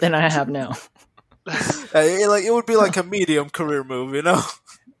money than I have now. It would be like a medium career move, you know?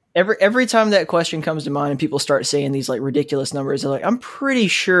 Every time that question comes to mind and people start saying these ridiculous numbers, they're like, I'm pretty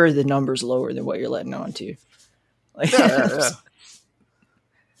sure the number's lower than what you're letting on to. Yeah.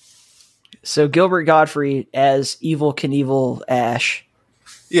 So Gilbert Gottfried as Evel Knievel Ash.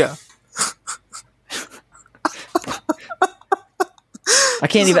 Yeah. I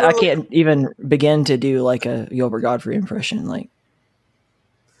can't even begin to do a Gilbert Gottfried impression.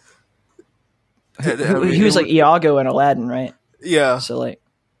 He was Iago in Aladdin, right? Yeah. So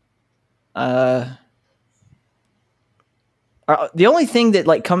the only thing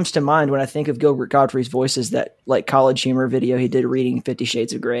that comes to mind when I think of Gilbert Gottfried's voice is that College Humor video he did reading 50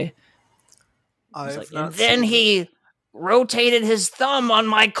 Shades of Grey. And then he rotated his thumb on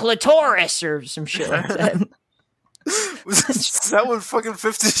my clitoris or some shit like that. Is that what fucking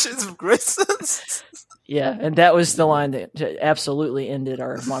 50 Shades of Grey says? Yeah, and that was the line that absolutely ended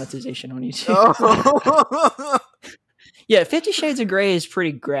our monetization on YouTube. Oh. Yeah, 50 Shades of Grey is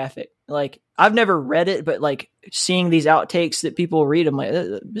pretty graphic. I've never read it, but seeing these outtakes that people read, I'm like,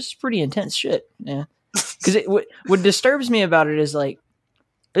 this is pretty intense shit. Yeah, because what disturbs me about it is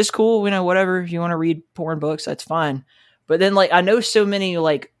it's cool, whatever. If you want to read porn books, that's fine. But then I know so many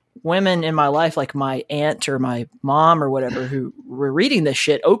women in my life, my aunt or my mom or whatever, who were reading this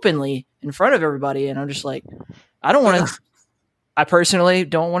shit openly in front of everybody, and I'm just I personally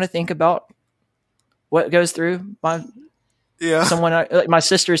don't want to think about what goes through my Yeah. someone like my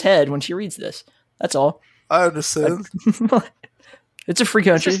sister's head when she reads this. That's all. I understand. It's a free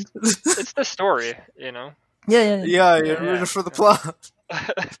country. It's the story, you know. Yeah. Yeah, you're ready for the plot.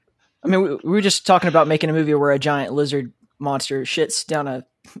 I mean, we were just talking about making a movie where a giant lizard monster shits down a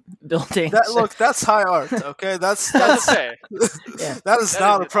building. Look, that's high art. Okay, that's Okay. that is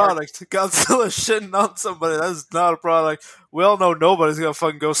not a art. product. Godzilla shitting on somebody. That is not a product. We all know nobody's gonna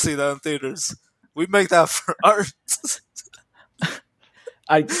fucking go see that in theaters. We make that for art.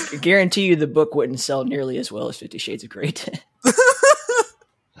 I guarantee you the book wouldn't sell nearly as well as 50 Shades of Grey did.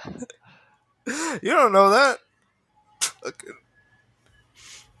 You don't know that. Fucking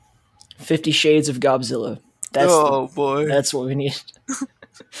 50 Shades of Godzilla. boy. That's what we need.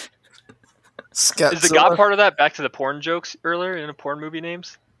 Is the God part of that back to the porn jokes earlier in the porn movie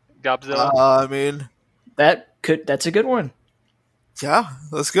names? Godzilla. I mean, That's a good one. yeah,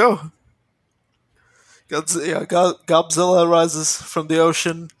 let's go. Godzilla rises from the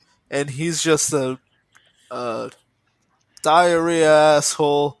ocean, and he's just a diarrhea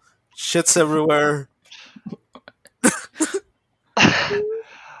asshole. Shits everywhere.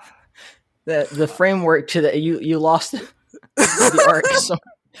 The framework to that you lost the arc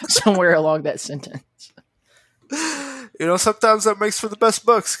somewhere along that sentence. You know, sometimes that makes for the best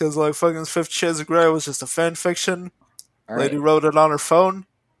books, because like fucking 50 Shades of Grey was just a fan fiction. All Lady right. wrote it on her phone,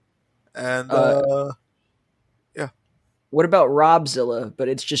 and What about Robzilla? But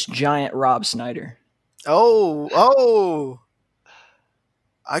it's just giant Rob Snyder. I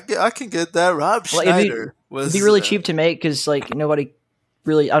can get that. Rob Well, Schneider It'd be really cheap to make because like nobody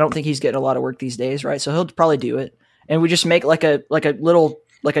really. I don't think he's getting a lot of work these days, right? So he'll probably do it, and we just make like a little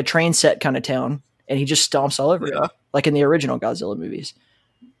like a train set kind of town, and he just stomps all over it, like in the original Godzilla movies.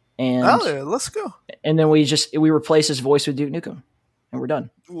 And yeah, let's go. And then we replace his voice with Duke Nukem, and we're done.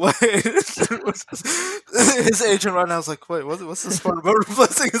 Wait, his agent right now is like, wait, what's this part about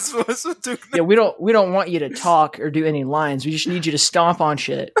replacing his voice with Duke Nukem? Yeah, we don't want you to talk or do any lines. We just need you to stomp on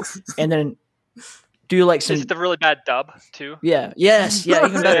shit, and then do like some. Is it the really bad dub too? Yeah. Yes. Yeah.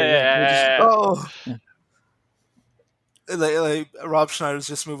 Even better. Yeah. Like Rob Schneider's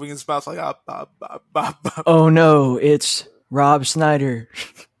just moving his mouth like Oh no, it's Rob Snyder.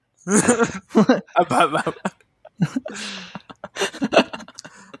 We're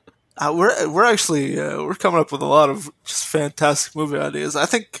actually we're coming up with a lot of just fantastic movie ideas. I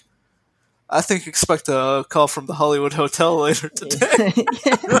think expect a call from the Hollywood Hotel later today.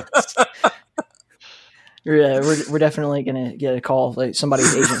 Yeah, we're definitely gonna get a call. Like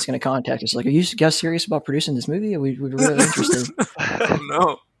somebody's agent's gonna contact us. Like, are you guys serious about producing this movie? We're really interested. Oh,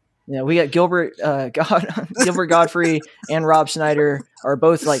 no. Yeah, we got Gilbert Godfrey and Rob Snyder are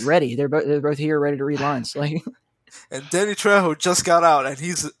both like ready. They're both here, ready to read lines. Like, and Danny Trejo just got out, and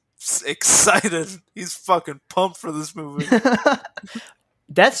he's excited. He's fucking pumped for this movie.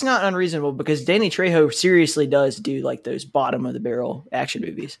 That's not unreasonable because Danny Trejo seriously does do like those bottom of the barrel action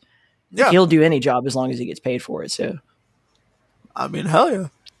movies. Yeah, he'll do any job as long as he gets paid for it. So, I mean, hell yeah,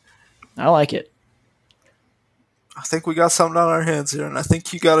 I like it. I think we got something on our hands here, and I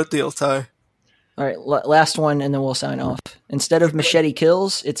think you got a deal, Ty. All right, last one, and then we'll sign off. Instead of machete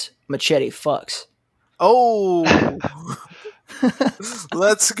kills, it's machete fucks. Oh,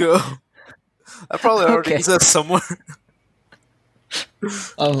 let's go. That probably already exists somewhere.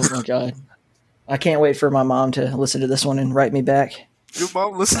 Oh my god, I can't wait for my mom to listen to this one and write me back. Your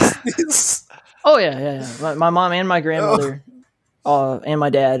mom listens to this? Oh yeah. My mom and my grandmother, and my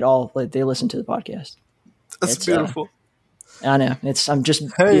dad, all they listen to the podcast. That's beautiful. I know. I'm just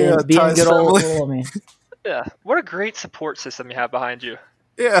being good old me. Yeah. What a great support system you have behind you.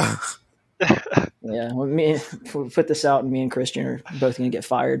 Yeah. Yeah. Well, we'll put this out, and me and Christian are both going to get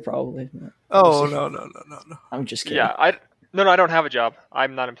fired probably. Oh no. I'm just kidding. Yeah. I don't have a job.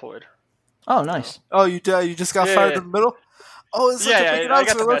 I'm not employed. Oh, nice. Oh, you just got fired in the middle? Oh, it's such a big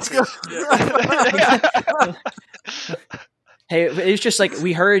announcement. Let's go. Hey, it's just like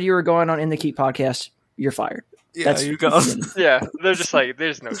we heard you were going on In the Keep podcast. You're fired. Yeah, you're gone. Yeah, they're just like,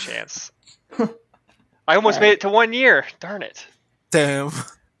 there's no chance. I almost made it to 1 year. Darn it. Damn.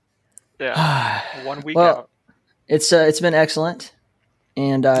 Yeah. 1 week out. It's been excellent,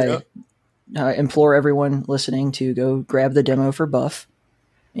 and I implore everyone listening to go grab the demo for Buff,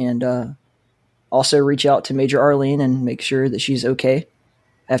 and also reach out to Major Arlene and make sure that she's okay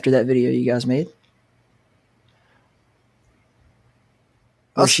after that video you guys made.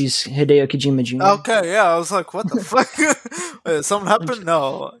 Or she's Hideo Kojima Jr. Okay, yeah, I was like, what the fuck? Wait, something happened?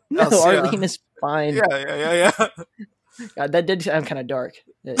 No. Arlene is fine. Yeah. God, that did sound kind of dark.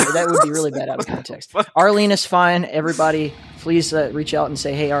 That would be really bad out of context. Arlene is fine. Everybody, please reach out and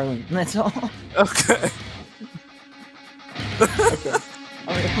say, hey, Arlene. That's all. Okay. Okay.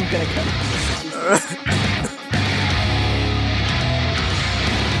 I'm gonna cut.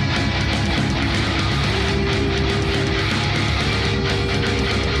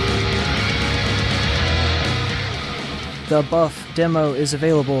 The Buff demo is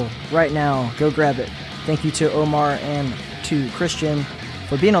available right now. Go grab it. Thank you to Omar and to Christian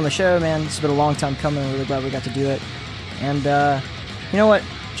for being on the show, man. It's been a long time coming. I'm really glad we got to do it. And you know what?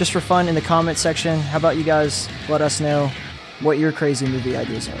 Just for fun in the comment section, how about you guys let us know what your crazy movie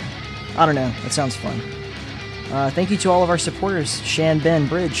ideas are? I don't know. That sounds fun. Thank you to all of our supporters. Shan, Ben,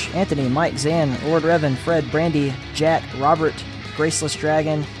 Bridge, Anthony, Mike, Zan, Lord Revan, Fred, Brandy, Jack, Robert, Graceless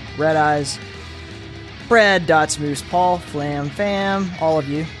Dragon, Red Eyes, Brad, Dots, Moose, Paul, Flam, Fam, all of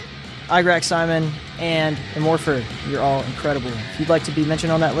you, Igrax, Simon, and Immorpher. You're all incredible. If you'd like to be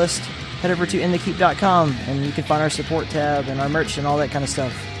mentioned on that list, head over to inthekeep.com and you can find our support tab and our merch and all that kind of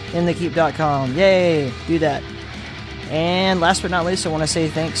stuff. Inthekeep.com. Yay! Do that. And last but not least, I want to say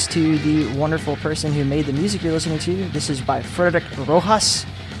thanks to the wonderful person who made the music you're listening to. This is by Frederick Rojas.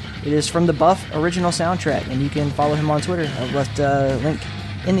 It is from the Buff original soundtrack, and you can follow him on Twitter. I've left a link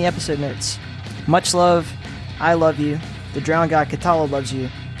in the episode notes. Much love. I love you. The Drowned God Katala loves you.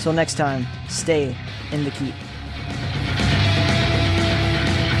 Till next time, stay in the keep.